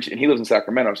I reached, and he lives in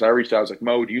Sacramento. So I reached out. I was like,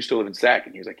 Mo, do you still live in Sac?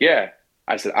 And he was like, yeah.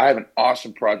 I said, I have an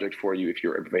awesome project for you if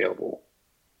you're available.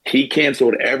 He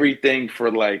canceled everything for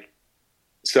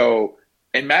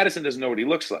and Madison doesn't know what he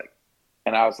looks like.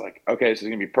 And I was like, okay, this is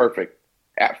going to be perfect.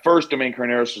 At first, Domaine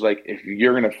Carneros was like, if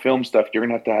you're going to film stuff, you're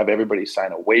going to have everybody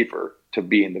sign a waiver to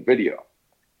be in the video.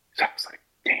 So I was like,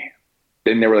 damn.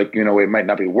 Then they were like, it might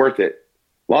not be worth it.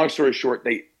 Long story short,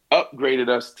 they upgraded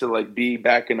us to like be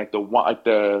back in like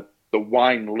the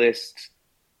wine list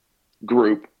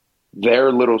group,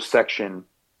 their little section.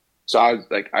 So I was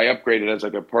like, I upgraded as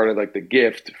like a part of like the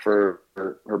gift for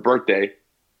her birthday.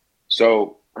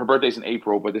 So her birthday's in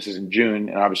April, but this is in June,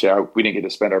 and obviously we didn't get to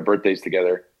spend our birthdays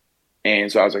together.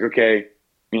 And so I was like, okay,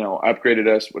 upgraded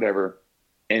us, whatever.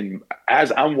 And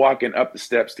as I'm walking up the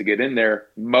steps to get in there,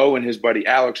 Mo and his buddy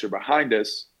Alex are behind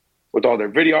us with all their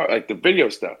video, like the video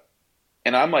stuff.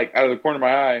 And I'm like out of the corner of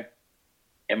my eye,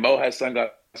 and Mo has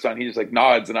sunglasses on. He just like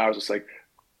nods, and I was just like,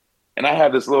 and I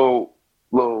have this little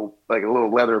like a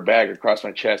little leather bag across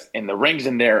my chest, and the ring's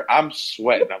in there. I'm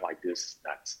sweating. I'm like, this is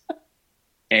nuts.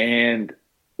 And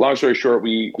long story short,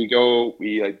 we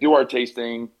like do our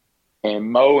tasting,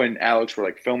 and Mo and Alex were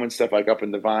like filming stuff like up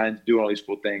in the vines, doing all these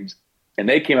cool things. And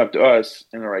they came up to us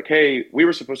and they're like, hey, we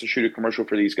were supposed to shoot a commercial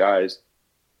for these guys.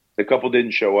 The couple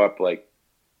didn't show up. Like,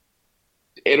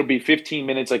 it'll be 15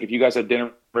 minutes. Like, if you guys have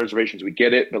dinner reservations, we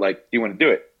get it. But like, do you want to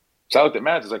do it? So I looked at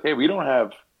Matt. I was like, hey, we don't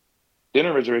have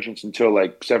dinner reservations until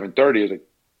like 7:30. I was like,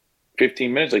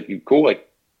 15 minutes. Like, you cool? Like,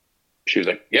 she was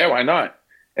like, yeah, why not?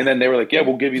 And then they were like, yeah,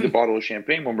 we'll give you the bottle of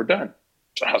champagne when we're done.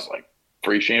 So I was like,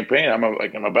 free champagne.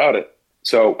 I'm about it.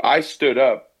 So I stood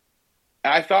up.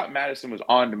 And I thought Madison was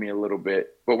on to me a little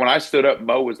bit. But when I stood up,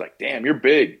 Mo was like, damn, you're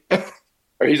big.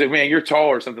 Or he's like, man, you're tall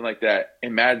or something like that.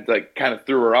 And Mad like kind of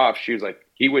threw her off. She was like,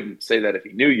 he wouldn't say that if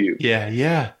he knew you. Yeah,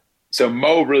 yeah. So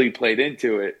Mo really played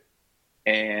into it.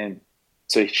 And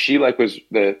so she like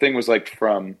the thing was like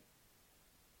from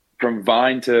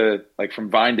vine to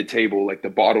table, like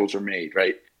the bottles are made,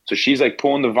 right? So she's like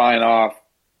pulling the vine off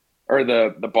or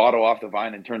the bottle off the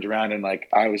vine and turns around and like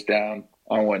I was down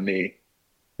on one knee.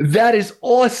 That is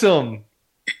awesome.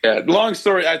 Yeah, long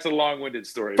story. That's a long-winded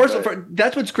story. First of all,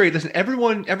 that's what's great. Listen,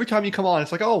 everyone, every time you come on,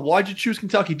 it's like, oh, why'd you choose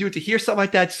Kentucky? Dude, to hear something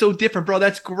like that, so different, bro.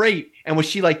 That's great. And was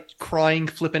she like crying,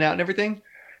 flipping out and everything?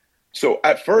 So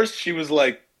at first she was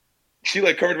like, she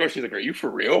like covered her mouth. She's like, are you for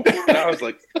real? And I was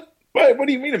like, what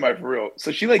do you mean am I for real?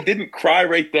 So she like didn't cry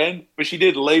right then, but she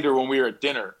did later when we were at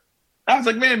dinner. I was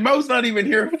like, man, Mo's not even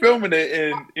here filming it.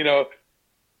 And,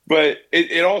 but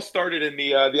it all started in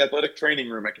the athletic training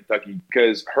room at Kentucky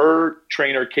because her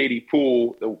trainer, Katie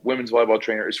Poole, the women's volleyball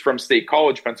trainer, is from State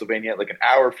College, Pennsylvania, like an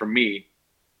hour from me.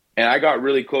 And I got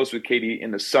really close with Katie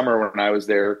in the summer when I was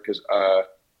there because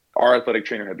our athletic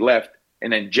trainer had left,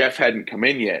 and then Jeff hadn't come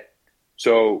in yet.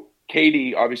 So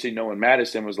Katie, obviously knowing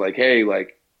Madison, was like, hey,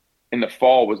 like in the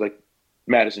fall was like,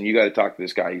 Madison, you got to talk to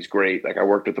this guy. He's great. Like I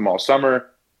worked with him all summer.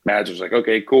 Mads was like,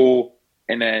 okay, cool.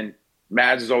 And then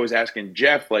Mads is always asking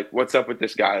Jeff, like, what's up with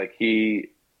this guy?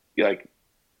 Like,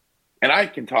 and I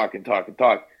can talk and talk and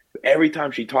talk. But every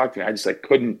time she talked to me, I just like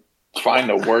couldn't find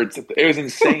the words. It was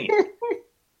insane.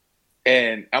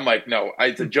 And I'm like, no,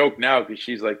 it's a joke now because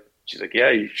she's like, yeah,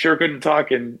 you sure couldn't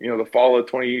talk in, the fall of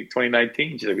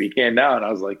 2019. She's like, well, you can now. And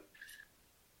I was like,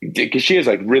 because she has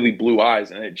like really blue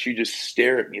eyes and she just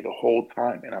stare at me the whole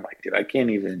time. And I'm like, dude, I can't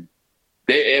even.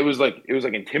 It was like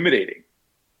intimidating.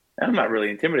 And I'm not really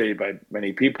intimidated by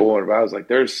many people. And I was like,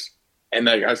 and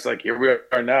I was like, here we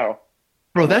are now.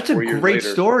 Bro, that's a great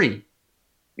story.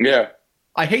 Yeah.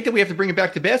 I hate that we have to bring it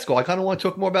back to basketball. I kind of want to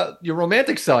talk more about your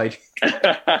romantic side.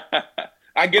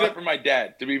 I get it from my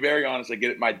dad. To be very honest, I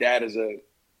get it. My dad is a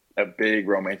big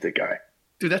romantic guy.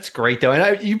 Dude, that's great though.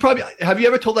 And have you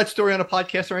ever told that story on a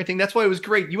podcast or anything? That's why it was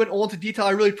great. You went all into detail.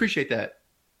 I really appreciate that.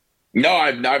 No,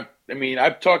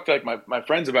 I've talked to like my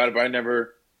friends about it, but I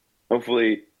never.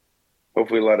 Hopefully, a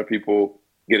lot of people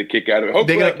get a kick out of it.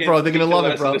 Hopefully, they're gonna love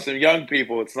it, bro. To some young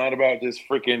people, it's not about just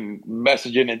freaking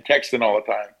messaging and texting all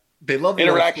the time. They love the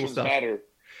interactions matter,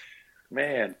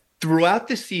 man. Throughout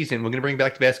the season, we're gonna bring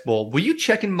back to basketball. Were you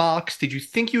checking mocks? Did you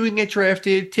think you were gonna get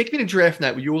drafted? Take me to draft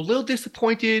night. Were you a little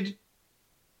disappointed?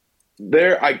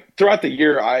 Throughout the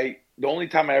year, the only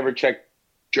time I ever checked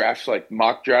drafts, like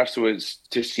mock drafts, was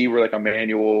to see where like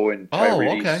Emmanuel and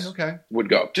Tyrese would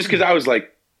go. Just because I was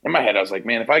like, in my head, I was like,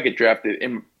 man, if I get drafted,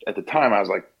 at the time, I was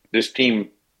like, this team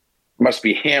must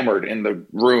be hammered in the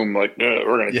room. Like, we're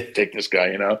going to take this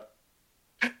guy,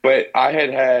 But I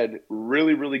had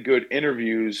really, really good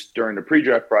interviews during the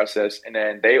pre-draft process. And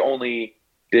then they only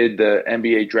did the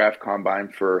NBA draft combine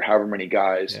for however many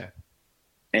guys. Yeah.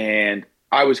 And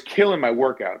I was killing my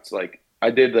workouts. Like I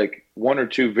did like 1 or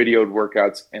 2 videoed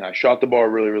workouts and I shot the ball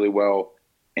really, really well.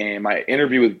 And my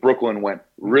interview with Brooklyn went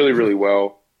really, really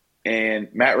well. And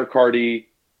Matt Riccardi,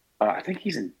 I think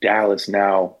he's in Dallas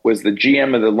now, was the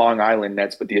GM of the Long Island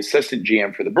Nets, but the assistant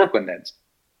GM for the Brooklyn Nets.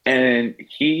 And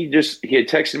he had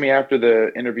texted me after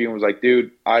the interview and was like,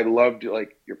 dude, I loved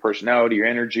like your personality, your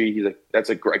energy. He's like,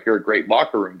 you're a great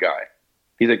locker room guy.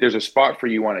 He's like, there's a spot for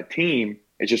you on a team.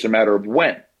 It's just a matter of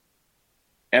when.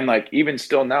 And like, even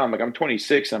still now, I'm like, I'm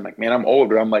 26. I'm like, man, I'm old,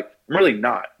 but I'm like, I'm really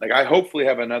not. Like, I hopefully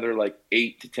have another like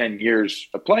 8 to 10 years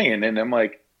of playing. And I'm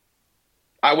like,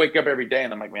 I wake up every day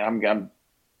and I'm like, man,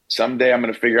 someday I'm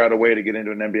going to figure out a way to get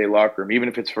into an NBA locker room, even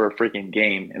if it's for a freaking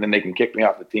game, and then they can kick me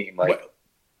off the team. Like,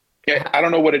 I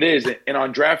don't know what it is. And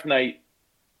on draft night,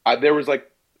 there was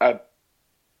like a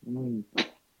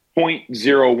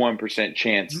 0.01%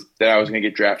 chance that I was going to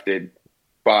get drafted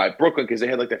by Brooklyn because they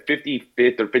had like the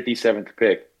 55th or 57th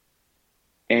pick.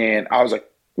 And I was like,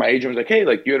 my agent was like, hey,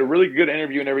 like you had a really good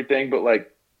interview and everything, but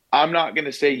like, I'm not going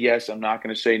to say yes. I'm not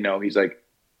going to say no. He's like,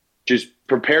 just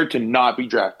prepare to not be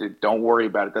drafted. Don't worry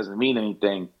about it. Doesn't mean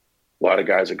anything. A lot of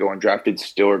guys that go undrafted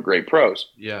still are great pros.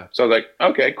 Yeah. So I was like,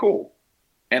 okay, cool.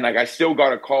 And like, I still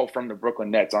got a call from the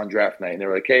Brooklyn Nets on draft night. And they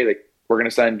were like, hey, like, we're going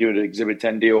to sign you to an Exhibit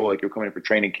 10 deal. Like, you're coming in for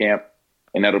training camp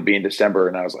and that'll be in December.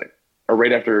 And I was like, or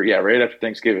right after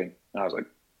Thanksgiving. And I was like,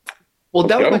 well,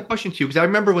 that was my question to you. Because I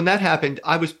remember when that happened,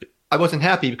 I was I wasn't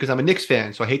happy because I'm a Knicks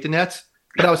fan, so I hate the Nets.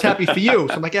 But I was happy for you.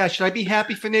 So I'm like, yeah, should I be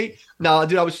happy for Nate? No,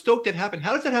 dude, I was stoked that happened.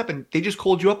 How does that happen? They just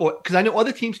called you up? Because I know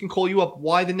other teams can call you up.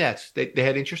 Why the Nets? They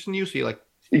had interest in you? So you're like,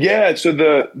 Yeah, so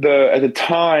the at the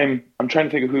time, I'm trying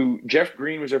to think of who. Jeff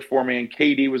Green was their four man,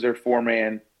 KD was their four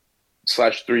man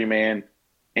slash three man,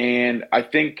 and I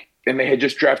think and they had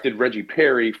just drafted Reggie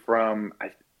Perry from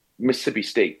Mississippi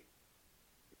State.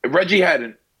 Reggie had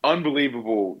an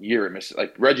unbelievable year at Mississippi.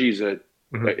 Like Reggie's mhm.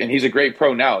 and he's a great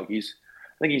pro now. I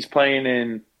think he's playing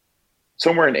in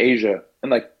somewhere in Asia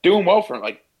and like doing well for him.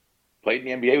 Like played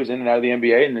in the NBA, was in and out of the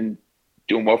NBA, and then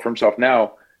doing well for himself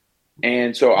now.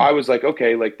 And so I was like,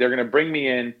 okay, like they're gonna bring me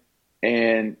in,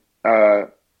 and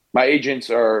my agents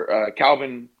are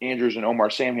Calvin Andrews and Omar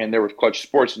Samhan. They're with Clutch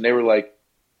Sports, and they were like,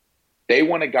 they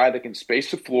want a guy that can space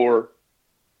the floor,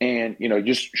 and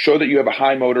just show that you have a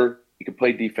high motor, you can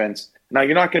play defense. Now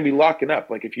you're not going to be locking up.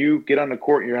 Like if you get on the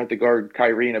court and you have to guard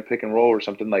Kyrie in a pick and roll or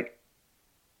something, like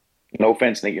no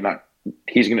offense, Nate,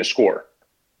 he's going to score,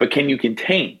 but can you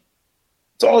contain?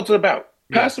 That's all it's about.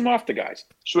 Yeah. Pass them off to guys.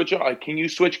 Switch off. Like, can you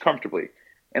switch comfortably?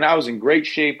 And I was in great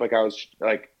shape. Like I was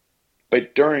like,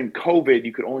 but during COVID,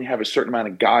 you could only have a certain amount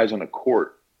of guys on the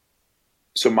court.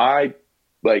 So my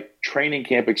like training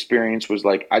camp experience was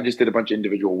like I just did a bunch of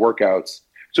individual workouts.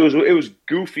 So it was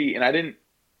goofy, and I didn't.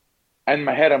 In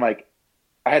my head, I'm like,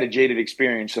 I had a jaded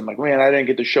experience. I'm like, man, I didn't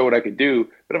get to show what I could do.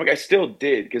 But I'm like, I still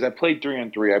did because I played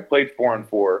 3-on-3. I played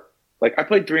 4-on-4. Like I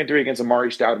played 3-on-3 against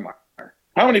Amari Stoudemire.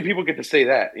 How many people get to say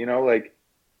that? Like.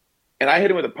 And I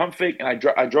hit him with a pump fake, and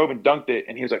I drove and dunked it,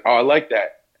 and he was like, "Oh, I like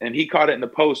that." And he caught it in the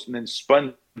post, and then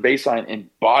spun baseline and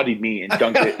bodied me and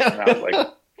dunked it. And I was like,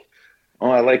 "Oh,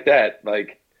 I like that."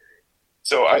 Like,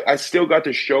 so I still got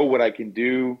to show what I can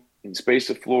do in space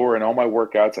the floor and all my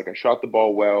workouts. Like I shot the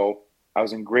ball well, I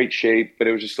was in great shape, but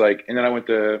it was just like. And then I went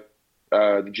to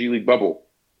the G League bubble,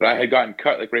 but I had gotten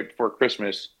cut like right before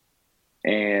Christmas,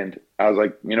 and I was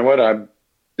like, you know what?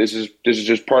 This is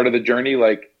just part of the journey.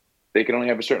 Like. They could only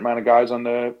have a certain amount of guys on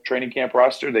the training camp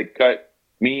roster. They cut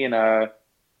me and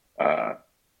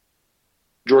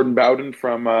Jordan Bowden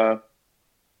from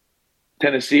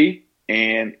Tennessee,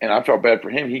 and I felt bad for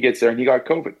him. He gets there and he got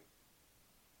COVID.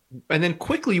 And then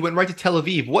quickly you went right to Tel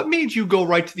Aviv. What made you go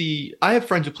right to the? I have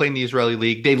friends who play in the Israeli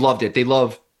league. They loved it. They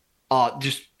love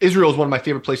just Israel is one of my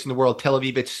favorite places in the world. Tel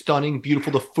Aviv, it's stunning,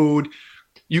 beautiful. The food.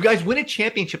 You guys win a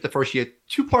championship the first year.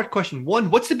 Two-part question. One,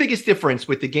 what's the biggest difference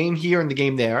with the game here and the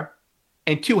game there?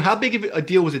 And two, how big of a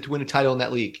deal was it to win a title in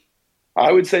that league?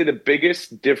 I would say the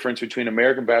biggest difference between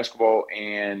American basketball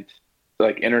and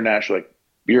like international, like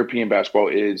European basketball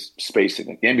is spacing.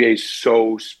 Like the NBA is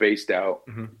so spaced out,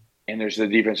 and there's the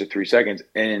defense of 3 seconds.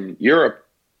 In Europe,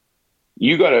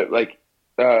 you got to like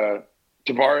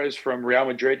Tavares from Real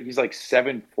Madrid. He's like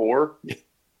 7'4".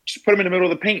 Just put him in the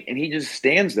middle of the paint, and he just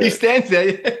stands there. He stands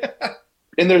there.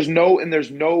 and there's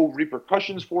no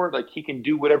repercussions for it. Like he can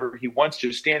do whatever he wants,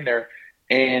 just stand there.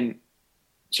 And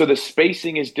so the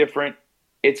spacing is different.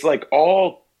 It's like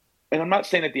and I'm not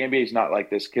saying that the NBA is not like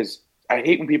this because I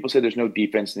hate when people say there's no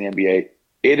defense in the NBA.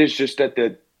 It is just that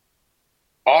the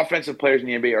offensive players in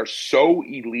the NBA are so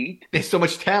elite. There's so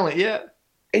much talent, yeah.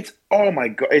 It's, oh my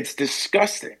God, it's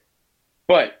disgusting.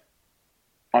 But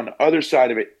on the other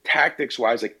side of it,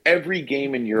 tactics-wise, like every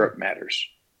game in Europe matters.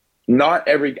 Not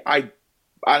every – and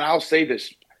I'll say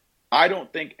this. I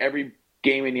don't think every –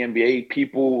 game in the NBA,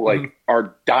 people like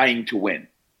are dying to win.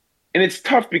 And it's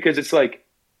tough because it's like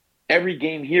every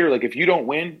game here, like if you don't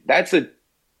win,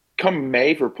 come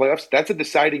May for playoffs, that's a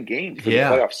deciding game for the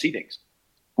playoff seedings.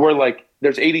 Where like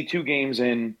there's 82 games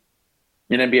in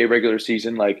an NBA regular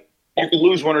season, like you can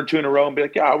lose one or two in a row and be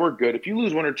like, yeah, we're good. If you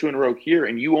lose one or two in a row here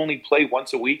and you only play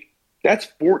once a week, that's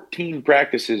 14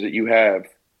 practices that you have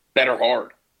that are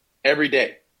hard every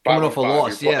day. Coming off a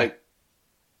loss, yeah. Like,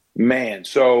 man,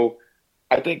 so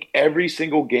I think every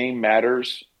single game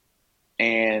matters,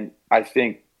 and I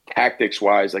think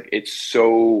tactics-wise, like it's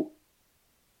so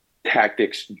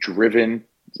tactics-driven.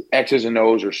 X's and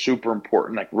O's are super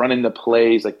important, like running the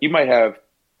plays. Like you might have,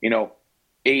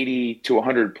 80 to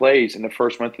 100 plays in the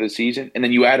first month of the season, and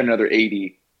then you add another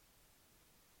 80.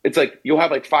 It's like you'll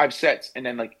have like 5 sets, and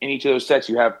then like in each of those sets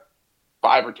you have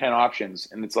 5 or 10 options,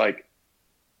 and it's like,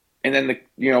 and then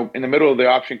in the middle of the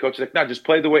option, coach is like, no, just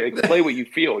play play what you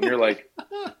feel. And you're like,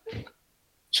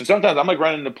 so sometimes I'm like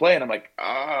running the play and I'm like,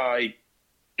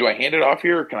 do I hand it off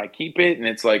here or can I keep it? And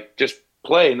it's like, just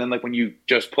play. And then like when you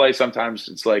just play, sometimes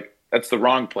it's like, that's the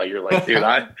wrong play. You're like, dude,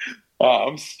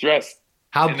 I'm stressed.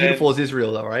 How beautiful is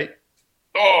Israel though, right?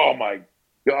 Oh my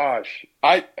gosh.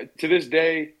 To this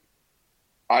day,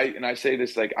 I say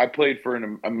this, like I played for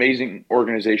an amazing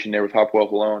organization there with Hopewell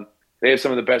Cologne. They have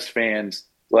some of the best fans.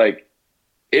 Like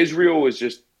Israel is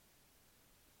just,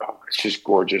 oh, it's just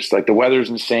gorgeous. Like the weather's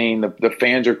insane. The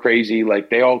fans are crazy. Like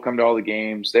they all come to all the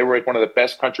games. They were like one of the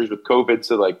best countries with COVID,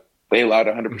 so like they allowed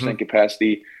 100%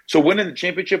 capacity. So winning the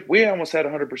championship, we almost had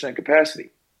 100%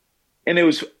 capacity, and it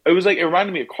was like it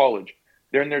reminded me of college.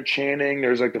 They're in there chanting.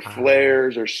 There's like the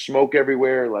flares. There's smoke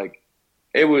everywhere. Like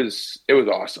it was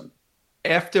awesome.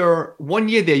 After 1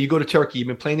 year there, you go to Turkey. You've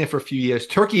been playing there for a few years.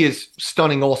 Turkey is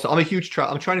stunning also. I'm a huge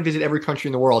I'm trying to visit every country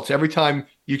in the world. So every time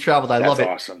you traveled, I love it.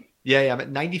 That's awesome. Yeah, I'm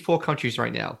at 94 countries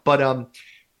right now. But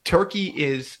Turkey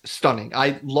is stunning.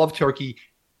 I love Turkey.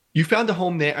 You found a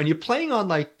home there, and you're playing on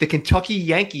like the Kentucky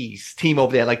Yankees team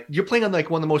over there. Like you're playing on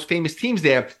like one of the most famous teams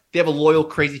there. They have a loyal,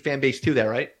 crazy fan base too there,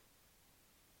 right?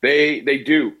 They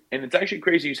do. And it's actually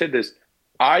crazy you said this.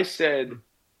 I said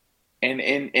and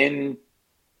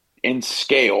in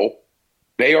scale,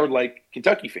 they are like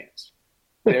Kentucky fans.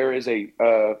 There is a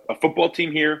football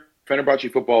team here.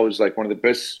 Fenerbahçe football is like one of the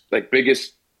best, like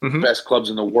biggest, best clubs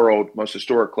in the world, most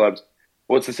historic clubs.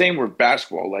 Well, it's the same with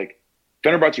basketball. Like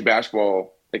Fenerbahçe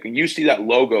basketball, like when you see that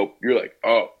logo, you're like,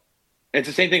 oh. And it's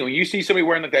the same thing when you see somebody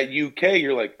wearing like that UK,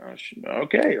 you're like, oh,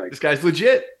 okay, like this guy's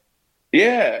legit.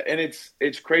 Yeah, and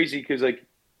it's crazy because like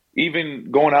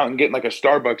even going out and getting like a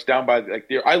Starbucks down by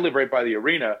like I live right by the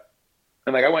arena.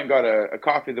 And like I went and got a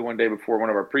coffee the one day before one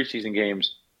of our preseason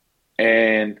games,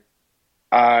 and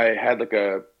I had like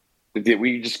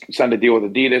we just signed a deal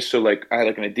with Adidas, so like I had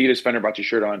like an Adidas Fenerbahçe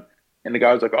shirt on, and the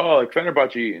guy was like, "Oh, like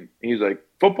Fenerbahçe," and he was like,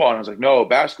 "Football," and I was like, "No,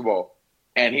 basketball,"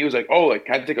 and he was like, "Oh, like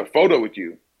can I take a photo with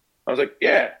you?" I was like,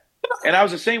 "Yeah," and I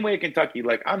was the same way in Kentucky.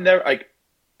 Like I'm never like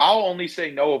I'll only say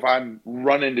no if I'm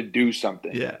running to do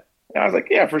something. Yeah, and I was like,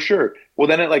 "Yeah, for sure." Well,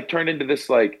 then it like turned into this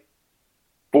like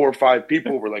 4 or 5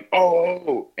 people were like,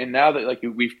 oh, and now that like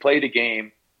we've played a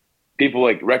game, people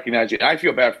like recognize you. And I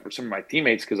feel bad for some of my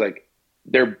teammates because like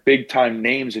they're big time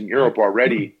names in Europe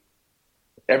already.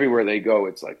 Everywhere they go,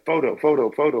 it's like photo,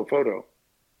 photo, photo, photo.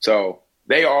 So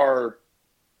they are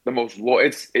the most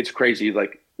loyal. It's crazy.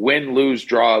 Like win, lose,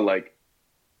 draw. Like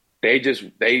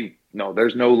no,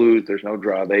 there's no lose, there's no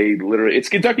draw. They literally, it's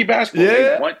Kentucky basketball.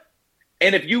 Yeah.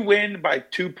 And if you win by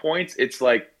 2 points, it's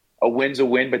like, a win's a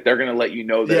win, but they're going to let you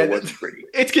know that it wasn't pretty.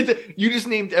 You just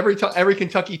named every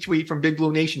Kentucky tweet from Big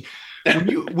Blue Nation.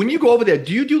 When you go over there,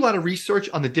 do you do a lot of research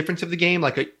on the difference of the game?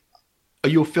 Like, are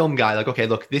you a film guy? Like, okay,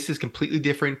 look, this is completely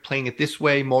different. Playing it this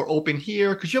way, more open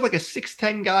here, because you're like a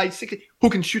 6'10" guy who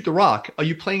can shoot the rock. Are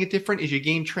you playing it different? Is your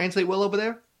game translate well over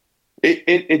there?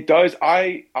 It does.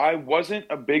 I wasn't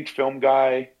a big film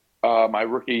guy my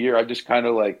rookie year. I just kind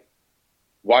of like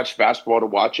watched basketball to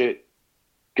watch it,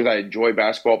 because I enjoy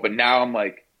basketball, but now I'm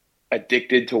like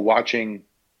addicted to watching,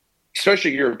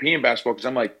 especially European basketball, because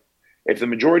I'm like, if the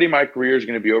majority of my career is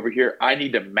going to be over here, I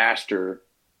need to master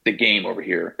the game over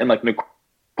here. And like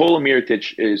Nikola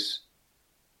Mirotic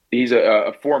he's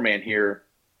a 4-man here,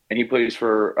 and he plays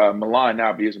for Milan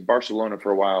now, but he was in Barcelona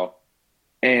for a while.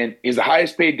 And he's the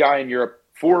highest paid guy in Europe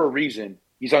for a reason.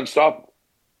 He's unstoppable.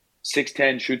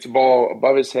 6'10", shoots the ball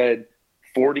above his head,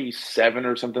 47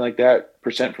 or something like that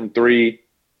percent from three.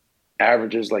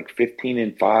 Averages like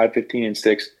 15-5,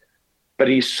 15-6, but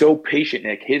he's so patient,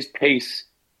 Nick. His pace,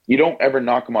 you don't ever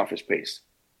knock him off his pace.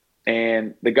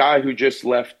 And the guy who just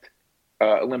left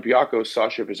Olympiacos,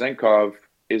 Sasha Vezenkov,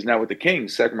 is now with the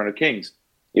Kings, Sacramento Kings.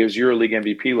 He was EuroLeague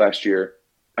MVP last year.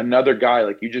 Another guy,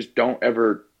 like you just don't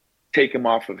ever take him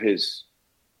off of his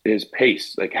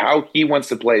pace. Like how he wants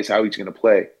to play is how he's going to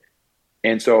play.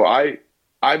 And so I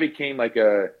became like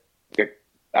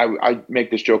I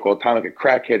make this joke all the time, like a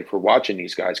crackhead for watching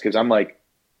these guys, because I'm like,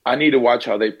 I need to watch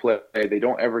how they play. They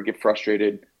don't ever get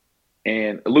frustrated.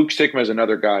 And Luke Sikma is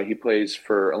another guy. He plays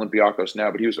for Olympiacos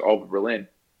now, but he was at Alba Berlin.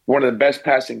 One of the best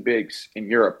passing bigs in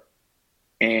Europe.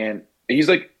 And he's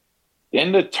like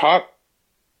in the top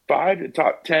 5 to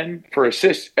top 10 for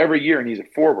assists every year, and he's a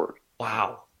forward.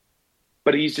 Wow.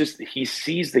 But he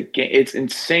sees the game. It's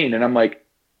insane. And I'm like,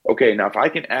 okay, now if I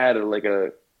can add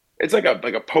it's like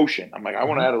a potion. I'm like, I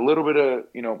want to add a little bit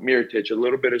of, Mirotic, a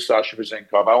little bit of Sasha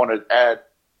Vezenkov. I want to add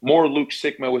more Luke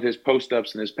Sikma with his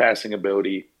post-ups and his passing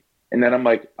ability. And then I'm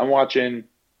like, I'm watching,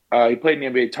 he played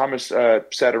in the NBA, Thomas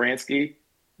Satoransky,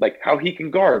 like how he can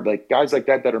guard, like guys like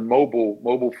that are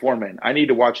mobile foremen. I need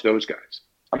to watch those guys.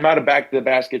 I'm not a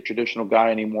back-to-the-basket traditional guy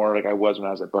anymore like I was when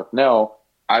I was at Bucknell.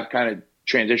 I've kind of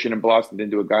transitioned and blossomed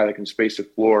into a guy that can space the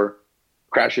floor,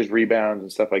 crashes rebounds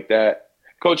and stuff like that.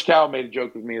 Coach Cal made a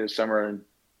joke with me this summer, and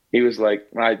he was like,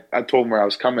 when I told him where I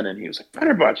was coming, and he was like,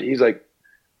 Fenerbahçe. He's like,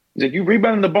 you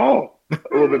rebounded the ball a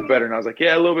little bit better. And I was like,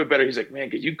 yeah, a little bit better. He's like, man,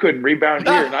 because you couldn't rebound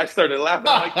here. And I started laughing.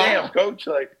 I'm like, damn, coach.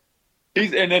 Like,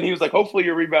 And then he was like, hopefully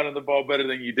you're rebounding the ball better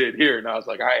than you did here. And I was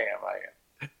like, I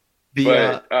am. The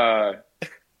But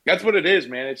that's what it is,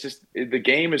 man. It's just the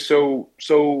game is so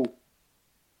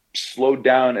slowed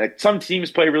down. Like, some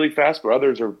teams play really fast, but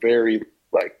others are very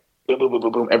like boom, boom, boom,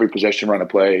 boom, boom. Every possession run a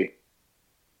play.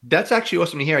 That's actually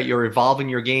awesome to hear. You're evolving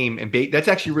your game, and that's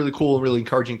actually really cool and really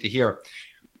encouraging to hear.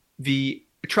 The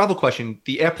travel question: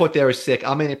 the airport there is sick.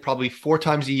 I'm in it probably 4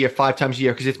 times a year, 5 times a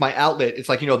year because it's my outlet. It's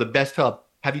like the best hub.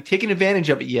 Have you taken advantage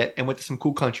of it yet, and went to some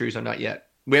cool countries or not yet?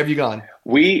 Where have you gone?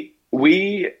 We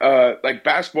like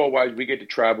basketball wise, we get to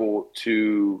travel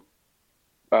to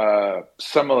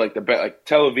some of like like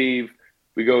Tel Aviv.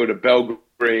 We go to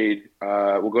Belgrade.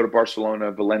 We'll go to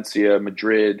Barcelona, Valencia,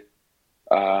 Madrid.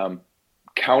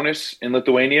 Kaunas in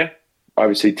Lithuania,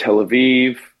 obviously Tel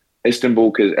Aviv,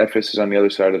 Istanbul because Efes is on the other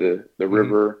side of the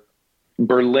river,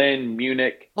 Berlin,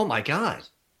 Munich. Oh my God.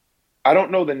 I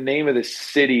don't know the name of the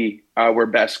city where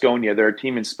Baskonia, they're a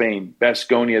team in Spain.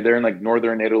 Baskonia, they're in like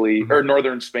northern Italy or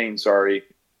northern Spain, sorry. And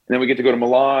then we get to go to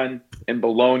Milan and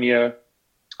Bologna.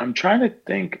 I'm trying to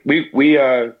think. We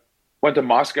went to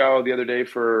Moscow the other day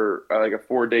for like a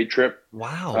 4-day trip.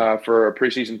 Wow. For a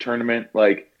preseason tournament.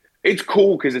 Like, it's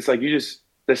cool because it's like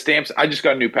the stamps. I just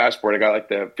got a new passport. I got like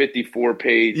the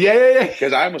 54-page. Yeah.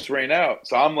 Because I almost ran out.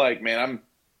 So I'm like, man, I'm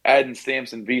adding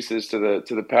stamps and visas to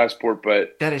the passport.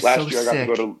 But that is last so year I sick.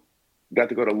 got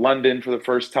to go to London for the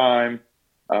first time.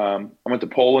 I went to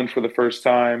Poland for the first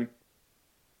time.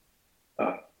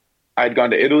 I had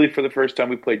gone to Italy for the first time.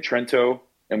 We played Trento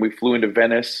and we flew into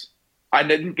Venice. I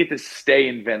didn't get to stay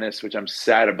in Venice, which I'm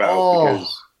sad about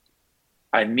because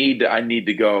I need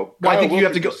to go. Well, I think you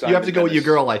have to go. You have to go with your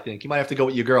girl. I think you might have to go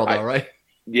with your girl, though, right?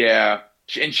 Yeah,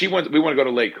 and we want to go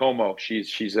to Lake Como.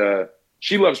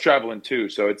 She loves traveling too,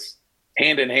 so it's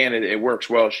hand in hand. It works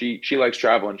well. She likes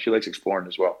traveling. She likes exploring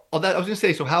as well. Oh, I was gonna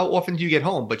say. So, how often do you get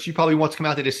home? But she probably wants to come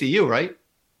out there to see you, right?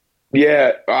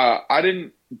 Yeah, I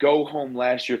didn't go home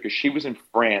last year because she was in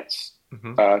France.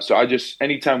 So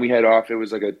anytime we head off, it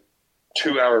was like a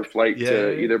 2-hour flight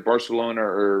to either Barcelona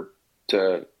or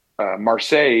to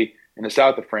Marseille in the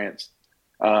south of France.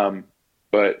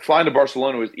 But flying to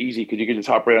Barcelona was easy because you could just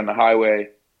hop right on the highway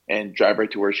and drive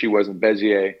right to where she was in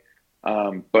Béziers.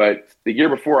 But the year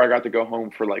before, I got to go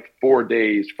home for like 4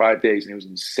 days, 5 days, and it was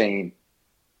insane.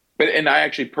 And I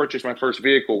actually purchased my first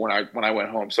vehicle when I went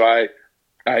home. So I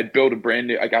had built a brand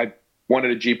new. Like, I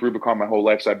wanted a Jeep Rubicon my whole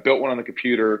life, so I built one on the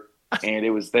computer, and it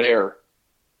was there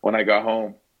when I got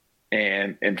home,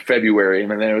 and in February,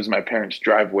 and then it was my parents'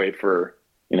 driveway for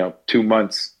 2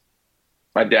 months.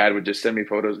 My dad would just send me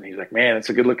photos, and he's like, "Man, it's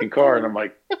a good-looking car," and I'm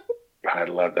like, "God, I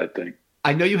love that thing."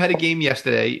 I know you had a game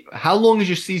yesterday. How long is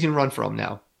your season run from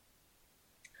now?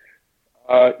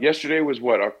 Yesterday was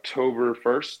what, October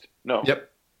 1st? No. Yep.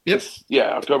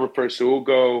 Yeah, October 1st. So we'll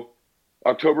go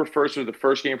October 1st was the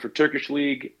first game for Turkish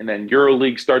League, and then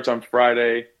EuroLeague starts on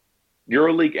Friday.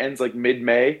 EuroLeague ends like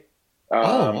mid-May.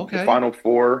 Okay. The Final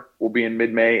Four will be in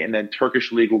mid-May, and then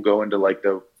Turkish League will go into like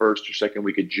the first or second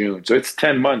week of June. So it's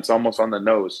 10 months, almost on the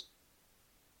nose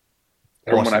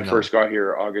from when I first got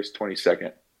here, August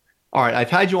 22nd. All right, I've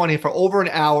had you on here for over an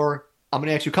hour. I'm going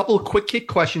to ask you a couple of quick kick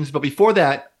questions, but before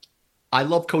that, I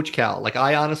love Coach Cal. Like,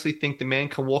 I honestly think the man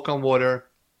can walk on water.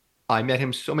 I met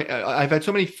him I've had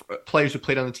so many players who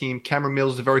played on the team. Cameron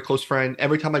Mills is a very close friend.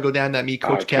 Every time I go down there, I meet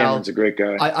Coach Cal. Cameron's a great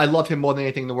guy. I love him more than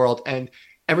anything in the world. And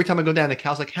every time I go down there,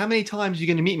 Cal's like, how many times are you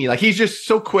going to meet me? Like, he's just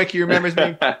so quick. He remembers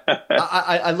me.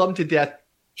 I love him to death.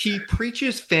 He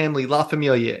preaches family, La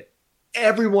Familia.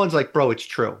 Everyone's like, bro, it's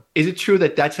true. Is it true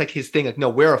that that's like his thing? Like, no,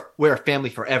 we're a family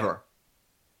forever.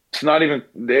 It's not even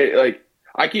like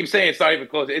I keep saying it's not even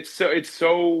close. It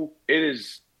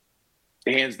is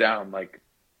hands down like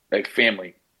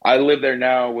family. I live there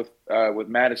now with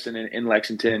Madison in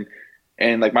Lexington,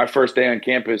 and like my first day on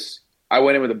campus, I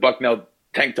went in with a Bucknell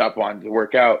tank top on to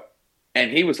work out,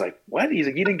 and he was like, "What?" He's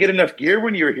like, "You didn't get enough gear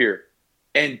when you were here."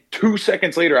 And 2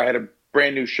 seconds later, I had a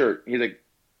brand new shirt. He's like,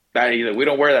 "We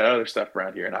don't wear that other stuff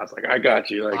around here." And I was like, "I got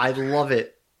you." Like, I love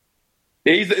it.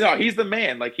 He's the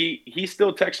man. Like he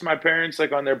still texts my parents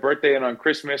like on their birthday and on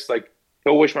Christmas. Like,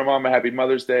 he'll wish my mom a happy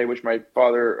Mother's Day, wish my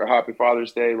father a happy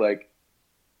Father's Day. Like,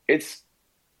 it's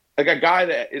like a guy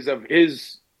that is of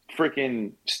his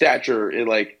freaking stature,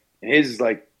 his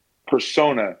like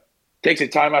persona, takes the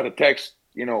time out to text.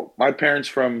 My parents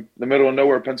from the middle of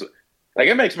nowhere, Pennsylvania. Like,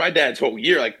 it makes my dad's whole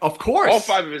year. Like, of course, all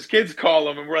 5 of his kids call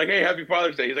him and we're like, "Hey, happy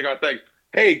Father's Day." He's like, "Oh, thanks."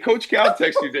 "Hey, Coach Cal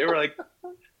texted you today." We're like,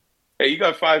 "Hey, you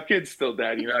got 5 kids still,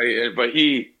 Dad." But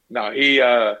it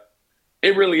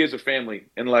really is a family.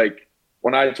 And like,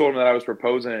 when I told him that I was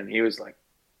proposing, and he was like,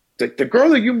 "The girl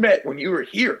that you met when you were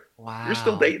here, wow, you're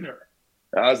still dating her."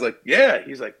 And I was like, yeah.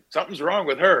 He's like, something's wrong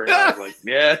with her. And I was like,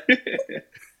 yeah.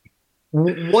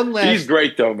 One He's last,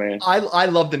 great though, man. I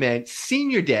love the man.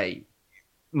 Senior day,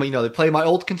 they play my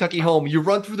old Kentucky home. You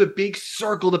run through the big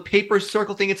circle, the paper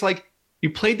circle thing. It's like you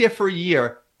played there for a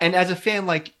year. And as a fan,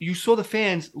 like you saw the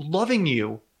fans loving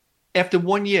you after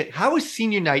 1 year. How was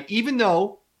senior night, even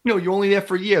though, you're only there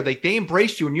for a year, like they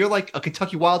embraced you and you're like a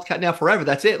Kentucky Wildcat now forever.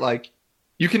 That's it. Like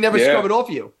you can never scrub Yeah. it off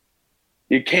you.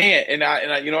 You can't. And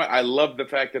I, you know what? I love the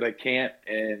fact that I can't.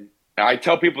 And I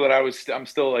tell people that I'm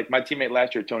still like my teammate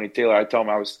last year, Tony Taylor. I tell him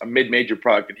I was a mid-major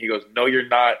product. And he goes, no, you're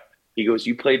not. He goes,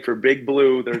 you played for Big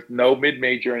Blue. There's no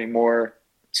mid-major anymore.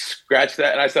 Scratch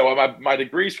that. And I said, well, my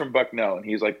degree's from Bucknell. And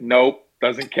he's like, nope,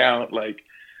 doesn't count. Like,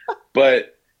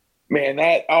 but man,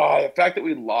 the fact that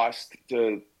we lost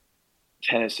to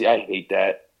Tennessee, I hate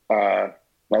that.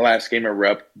 My last game at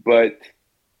Rep, but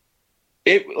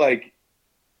it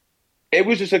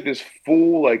was just like this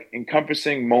full, like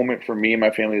encompassing moment for me and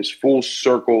my family, this full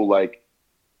circle, like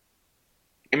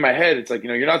in my head, it's like,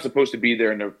 you're not supposed to be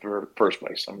there in the first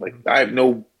place. I'm like, I have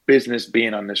no business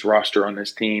being on this roster, on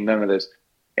this team, none of this.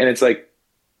 And it's like,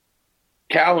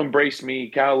 Cal embraced me.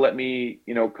 Cal let me,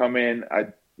 come in.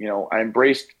 I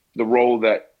embraced the role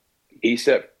that he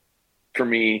set for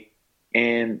me,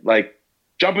 and like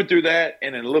jumping through that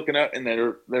and then looking up, and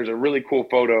then there's a really cool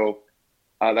photo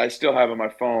that I still have on my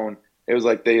phone. It was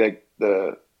like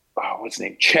what's his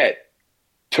name? Chet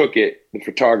took it, the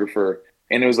photographer,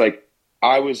 and it was like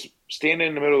I was standing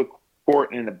in the middle of the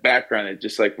court, and in the background, it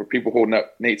just like were people holding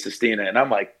up Nate Sestina, and I'm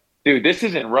like, dude, this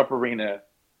isn't Rupp Arena.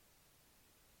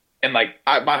 And like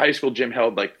my high school gym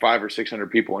held like 500 or 600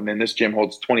 people, and then this gym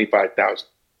holds 25,000.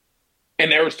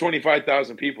 And there was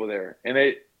 25,000 people there, and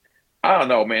I don't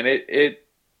know, man.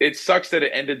 It sucks that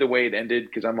it ended the way it ended,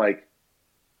 because I'm like,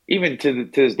 even to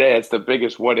this day, it's the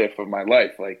biggest what if of my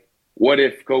life. Like, what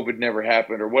if COVID never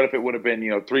happened, or what if it would have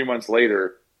been 3 months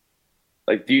later?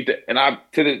 Like, we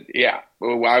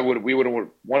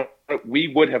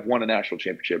would have won a national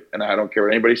championship, and I don't care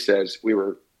what anybody says. We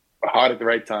were hot at the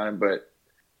right time, but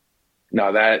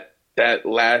no, that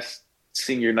last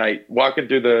senior night, walking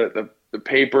through the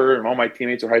paper and all my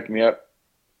teammates are hyping me up,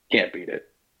 can't beat it.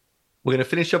 We're going to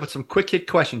finish up with some quick hit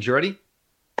questions. You ready?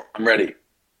 I'm ready.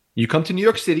 You come to New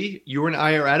York City. You and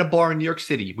I are at a bar in New York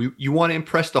City. You want to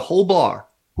impress the whole bar.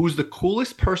 Who's the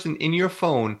coolest person in your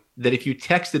phone that if you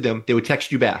texted them, they would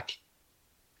text you back?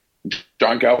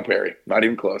 John Calipari. Not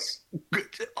even close.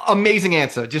 Amazing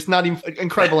answer. Just not even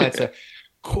incredible answer.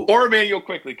 Cool. Or Emmanuel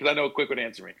Quickly, because I know Quick would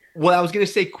answer me. Well, I was going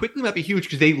to say Quickly might be huge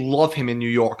because they love him in New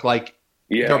York. Like,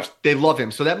 yeah, they love him.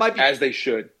 So that might be. As they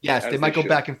should. Yes, they might go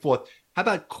back and forth. How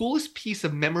about coolest piece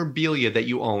of memorabilia that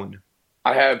you own?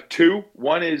 I have two.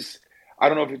 One is, I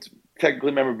don't know if it's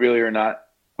technically memorabilia or not,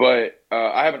 but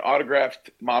I have an autographed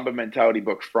Mamba Mentality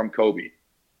book from Kobe.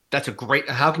 That's a great.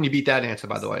 How can you beat that answer,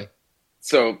 by the way?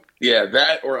 So, yeah,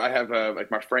 that, or I have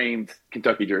like my framed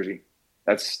Kentucky jersey.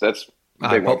 That's a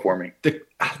big one for me.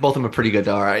 Both of them are pretty good,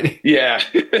 though, all right? Yeah.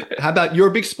 How about, you're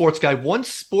a big sports guy. One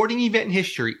sporting event in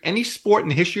history, any sport in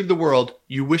the history of the world,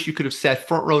 you wish you could have sat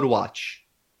front row to watch?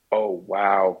 Oh,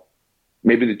 wow.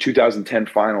 Maybe the 2010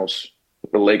 finals,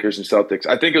 the Lakers and Celtics.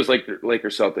 I think it was like the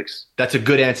Lakers Celtics. That's a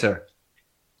good answer.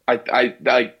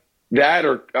 I that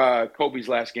or Kobe's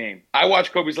last game. I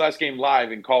watched Kobe's last game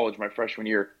live in college my freshman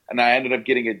year, and I ended up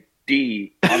getting a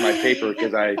D on my paper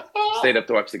because I stayed up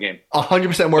to watch the game.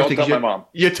 100% worth it. Don't tell my mom.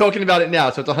 You're talking about it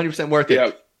now, so it's 100% worth it.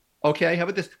 Yeah. Okay, how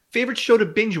about this? Favorite show to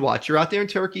binge watch? You're out there in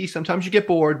Turkey. Sometimes you get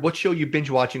bored. What show you binge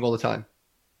watching all the time?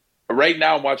 Right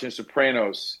now I'm watching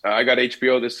Sopranos. I got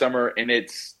HBO this summer, and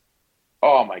it's,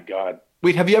 oh my God.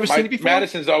 Wait, have you ever seen it before?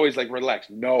 Madison's always like, relax.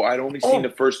 No, I'd only seen the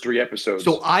first 3 episodes.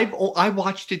 So I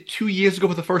watched it 2 years ago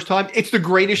for the first time. It's the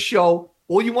greatest show.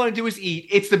 All you want to do is eat.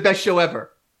 It's the best show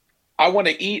ever. I want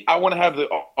to eat. I want to have the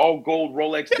all gold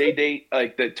Rolex day date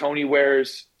like that Tony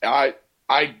wears. I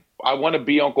want to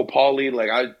be Uncle Paulie. Like,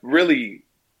 I really,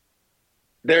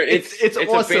 there. It's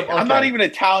awesome. Okay. I'm not even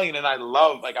Italian, and I'm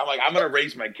gonna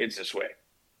raise my kids this way.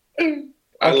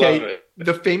 I love it.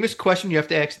 The famous question you have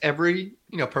to ask every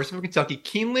person from Kentucky: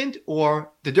 Keeneland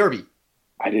or the Derby?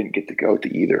 I didn't get to go to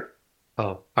either. Oh,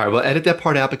 all right. Well, edit that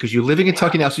part out because you live in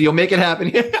Kentucky now, so you'll make it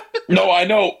happen. No, I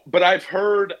know, but I've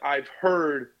heard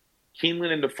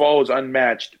Keeneland in the fall is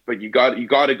unmatched, but you got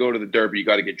to go to the Derby. You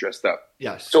got to get dressed up.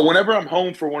 Yes. So whenever I'm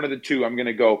home for one of the two, I'm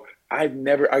gonna go. I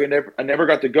never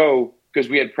got to go because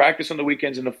we had practice on the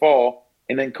weekends in the fall,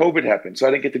 and then COVID happened, so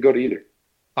I didn't get to go to either.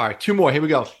 All right, 2 more. Here we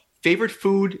go. Favorite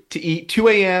food to eat, 2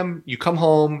 a.m., you come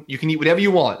home, you can eat whatever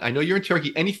you want. I know you're in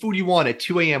Turkey. Any food you want at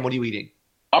 2 a.m., what are you eating?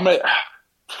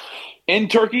 In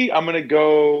Turkey, I'm going to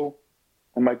go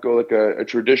I might go like a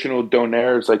traditional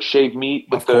donair. It's like shaved meat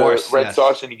with Of the course, red yes.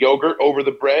 sauce and yogurt over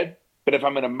the bread. But if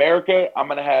I'm in America, I'm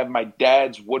gonna have my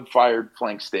dad's wood-fired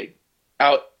flank steak.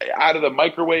 Out out of the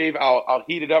microwave, I'll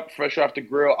heat it up fresh off the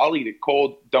grill. I'll eat it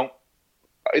cold. Don't.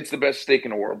 It's the best steak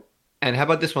in the world. And how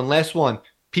about this one? Last one.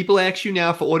 People ask you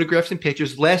now for autographs and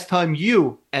pictures. Last time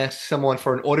you asked someone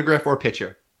for an autograph or a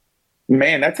picture.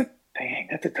 Man, that's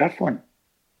a tough one.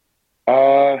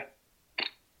 Uh,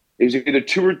 it was either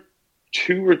 2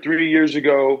 or 3 years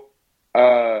ago.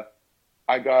 Uh,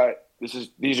 I got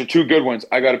these are two good ones.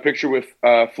 I got a picture with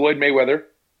Floyd Mayweather,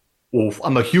 Oof,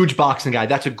 I'm a huge boxing guy.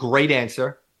 That's a great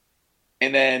answer.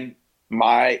 and then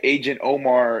my agent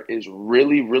Omar is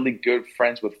really really good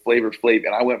friends with Flavor Flav,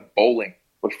 and I went bowling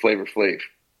with Flavor Flav.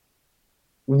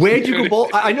 Where'd you go bowl?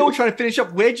 I know we're trying to finish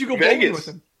up. Where'd you go bowling with Vegas.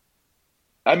 him?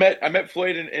 I met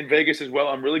Floyd in Vegas as well.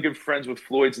 I'm really good friends with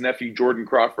Floyd's nephew Jordan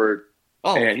Crawford,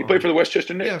 Oh, and he played for the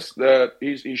Westchester yeah.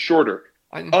 Knicks. He's shorter,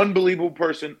 I, unbelievable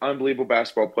person, unbelievable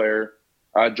basketball player.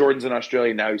 Jordan's in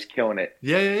Australia now; he's killing it.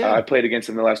 yeah, yeah, I yeah. played against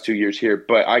him the last 2 years here,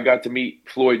 but I got to meet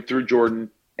Floyd through Jordan,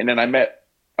 and then I met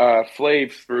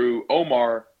Flav through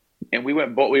Omar, and we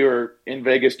were in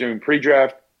Vegas doing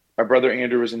pre-draft. My brother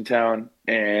Andrew was in town,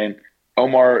 and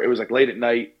Omar. It was like late at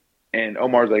night, and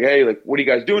Omar's like, "Hey, like, what are you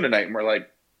guys doing tonight?" And we're like,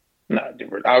 "Nah,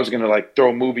 dude, I was gonna like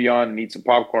throw a movie on and eat some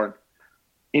popcorn."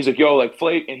 He's like, "Yo, like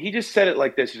Flav," and he just said it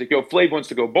like this. He's like, "Yo, Flav wants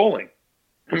to go bowling,"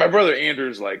 and my brother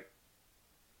Andrew's like,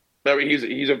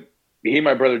 he and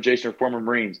my brother Jason are former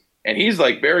Marines, and he's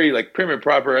like very like prim and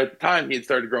proper. At the time, he had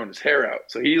started growing his hair out,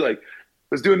 so he like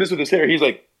was doing this with his hair. He's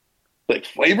like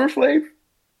Flavor Flav.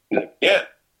 He's like, yeah.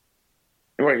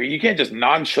 And we're like, you can't just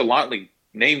nonchalantly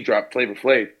name drop Flavor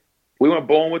Flav. We went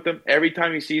bowling with him. Every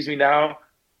time he sees me now,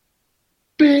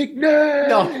 big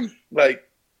No, name. Like,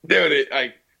 dude,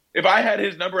 if I had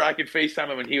his number, I could FaceTime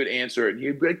him and he would answer it. And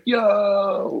he'd be like,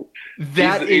 yo.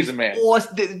 He's a man.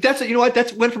 awesome. That's you know what?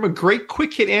 That's went from a great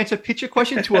quick hit answer picture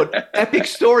question to an epic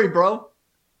story, bro.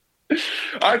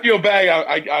 I feel bad.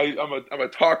 I'm a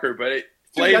talker, but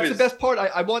Dude, Flav that's the is best part.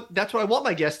 I want that's what I want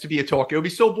my guests to be a talker. It would be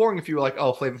so boring if you were like,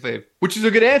 "Oh, Flavor Flav," which is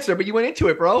a good answer, but you went into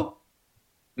it, bro.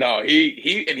 no.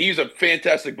 He's a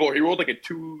fantastic bowler. He rolled like a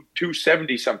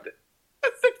 270 something.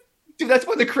 Dude, that's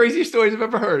one of the craziest stories I've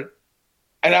ever heard.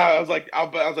 And I was like, I'll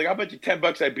bet you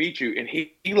 $10 I beat you. And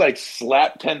he like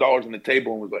slapped $10 on the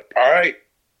table and was like, all right,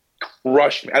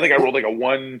 crushed me. I think I rolled like a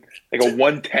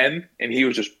 110, and he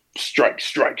was just strike,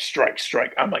 strike, strike,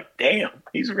 strike. I'm like, damn,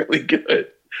 he's really good.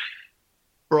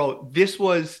 Bro, this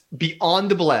was beyond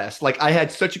the blast. Like I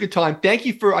had such a good time. Thank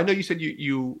you for I know you said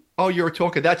you're a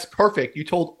talker. That's perfect. You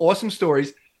told awesome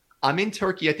stories. I'm in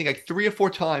Turkey, I think like 3 or 4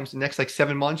 times the next like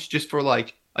 7 months, just for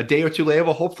like a day or two later.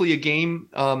 Hopefully a game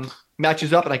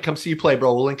matches up and I come see you play,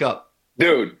 bro. We'll link up.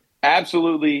 Dude,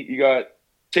 absolutely. You got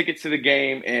tickets to the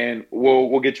game, and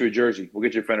we'll get you a jersey. We'll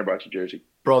get you a Fenerbahçe jersey.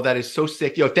 Bro, that is so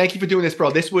sick. Yo, thank you for doing this,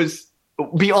 bro. This was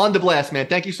beyond the blast, man.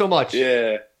 Thank you so much.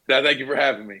 Yeah. Thank you for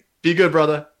having me. Be good,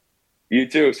 brother. You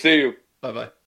too. See you. Bye bye.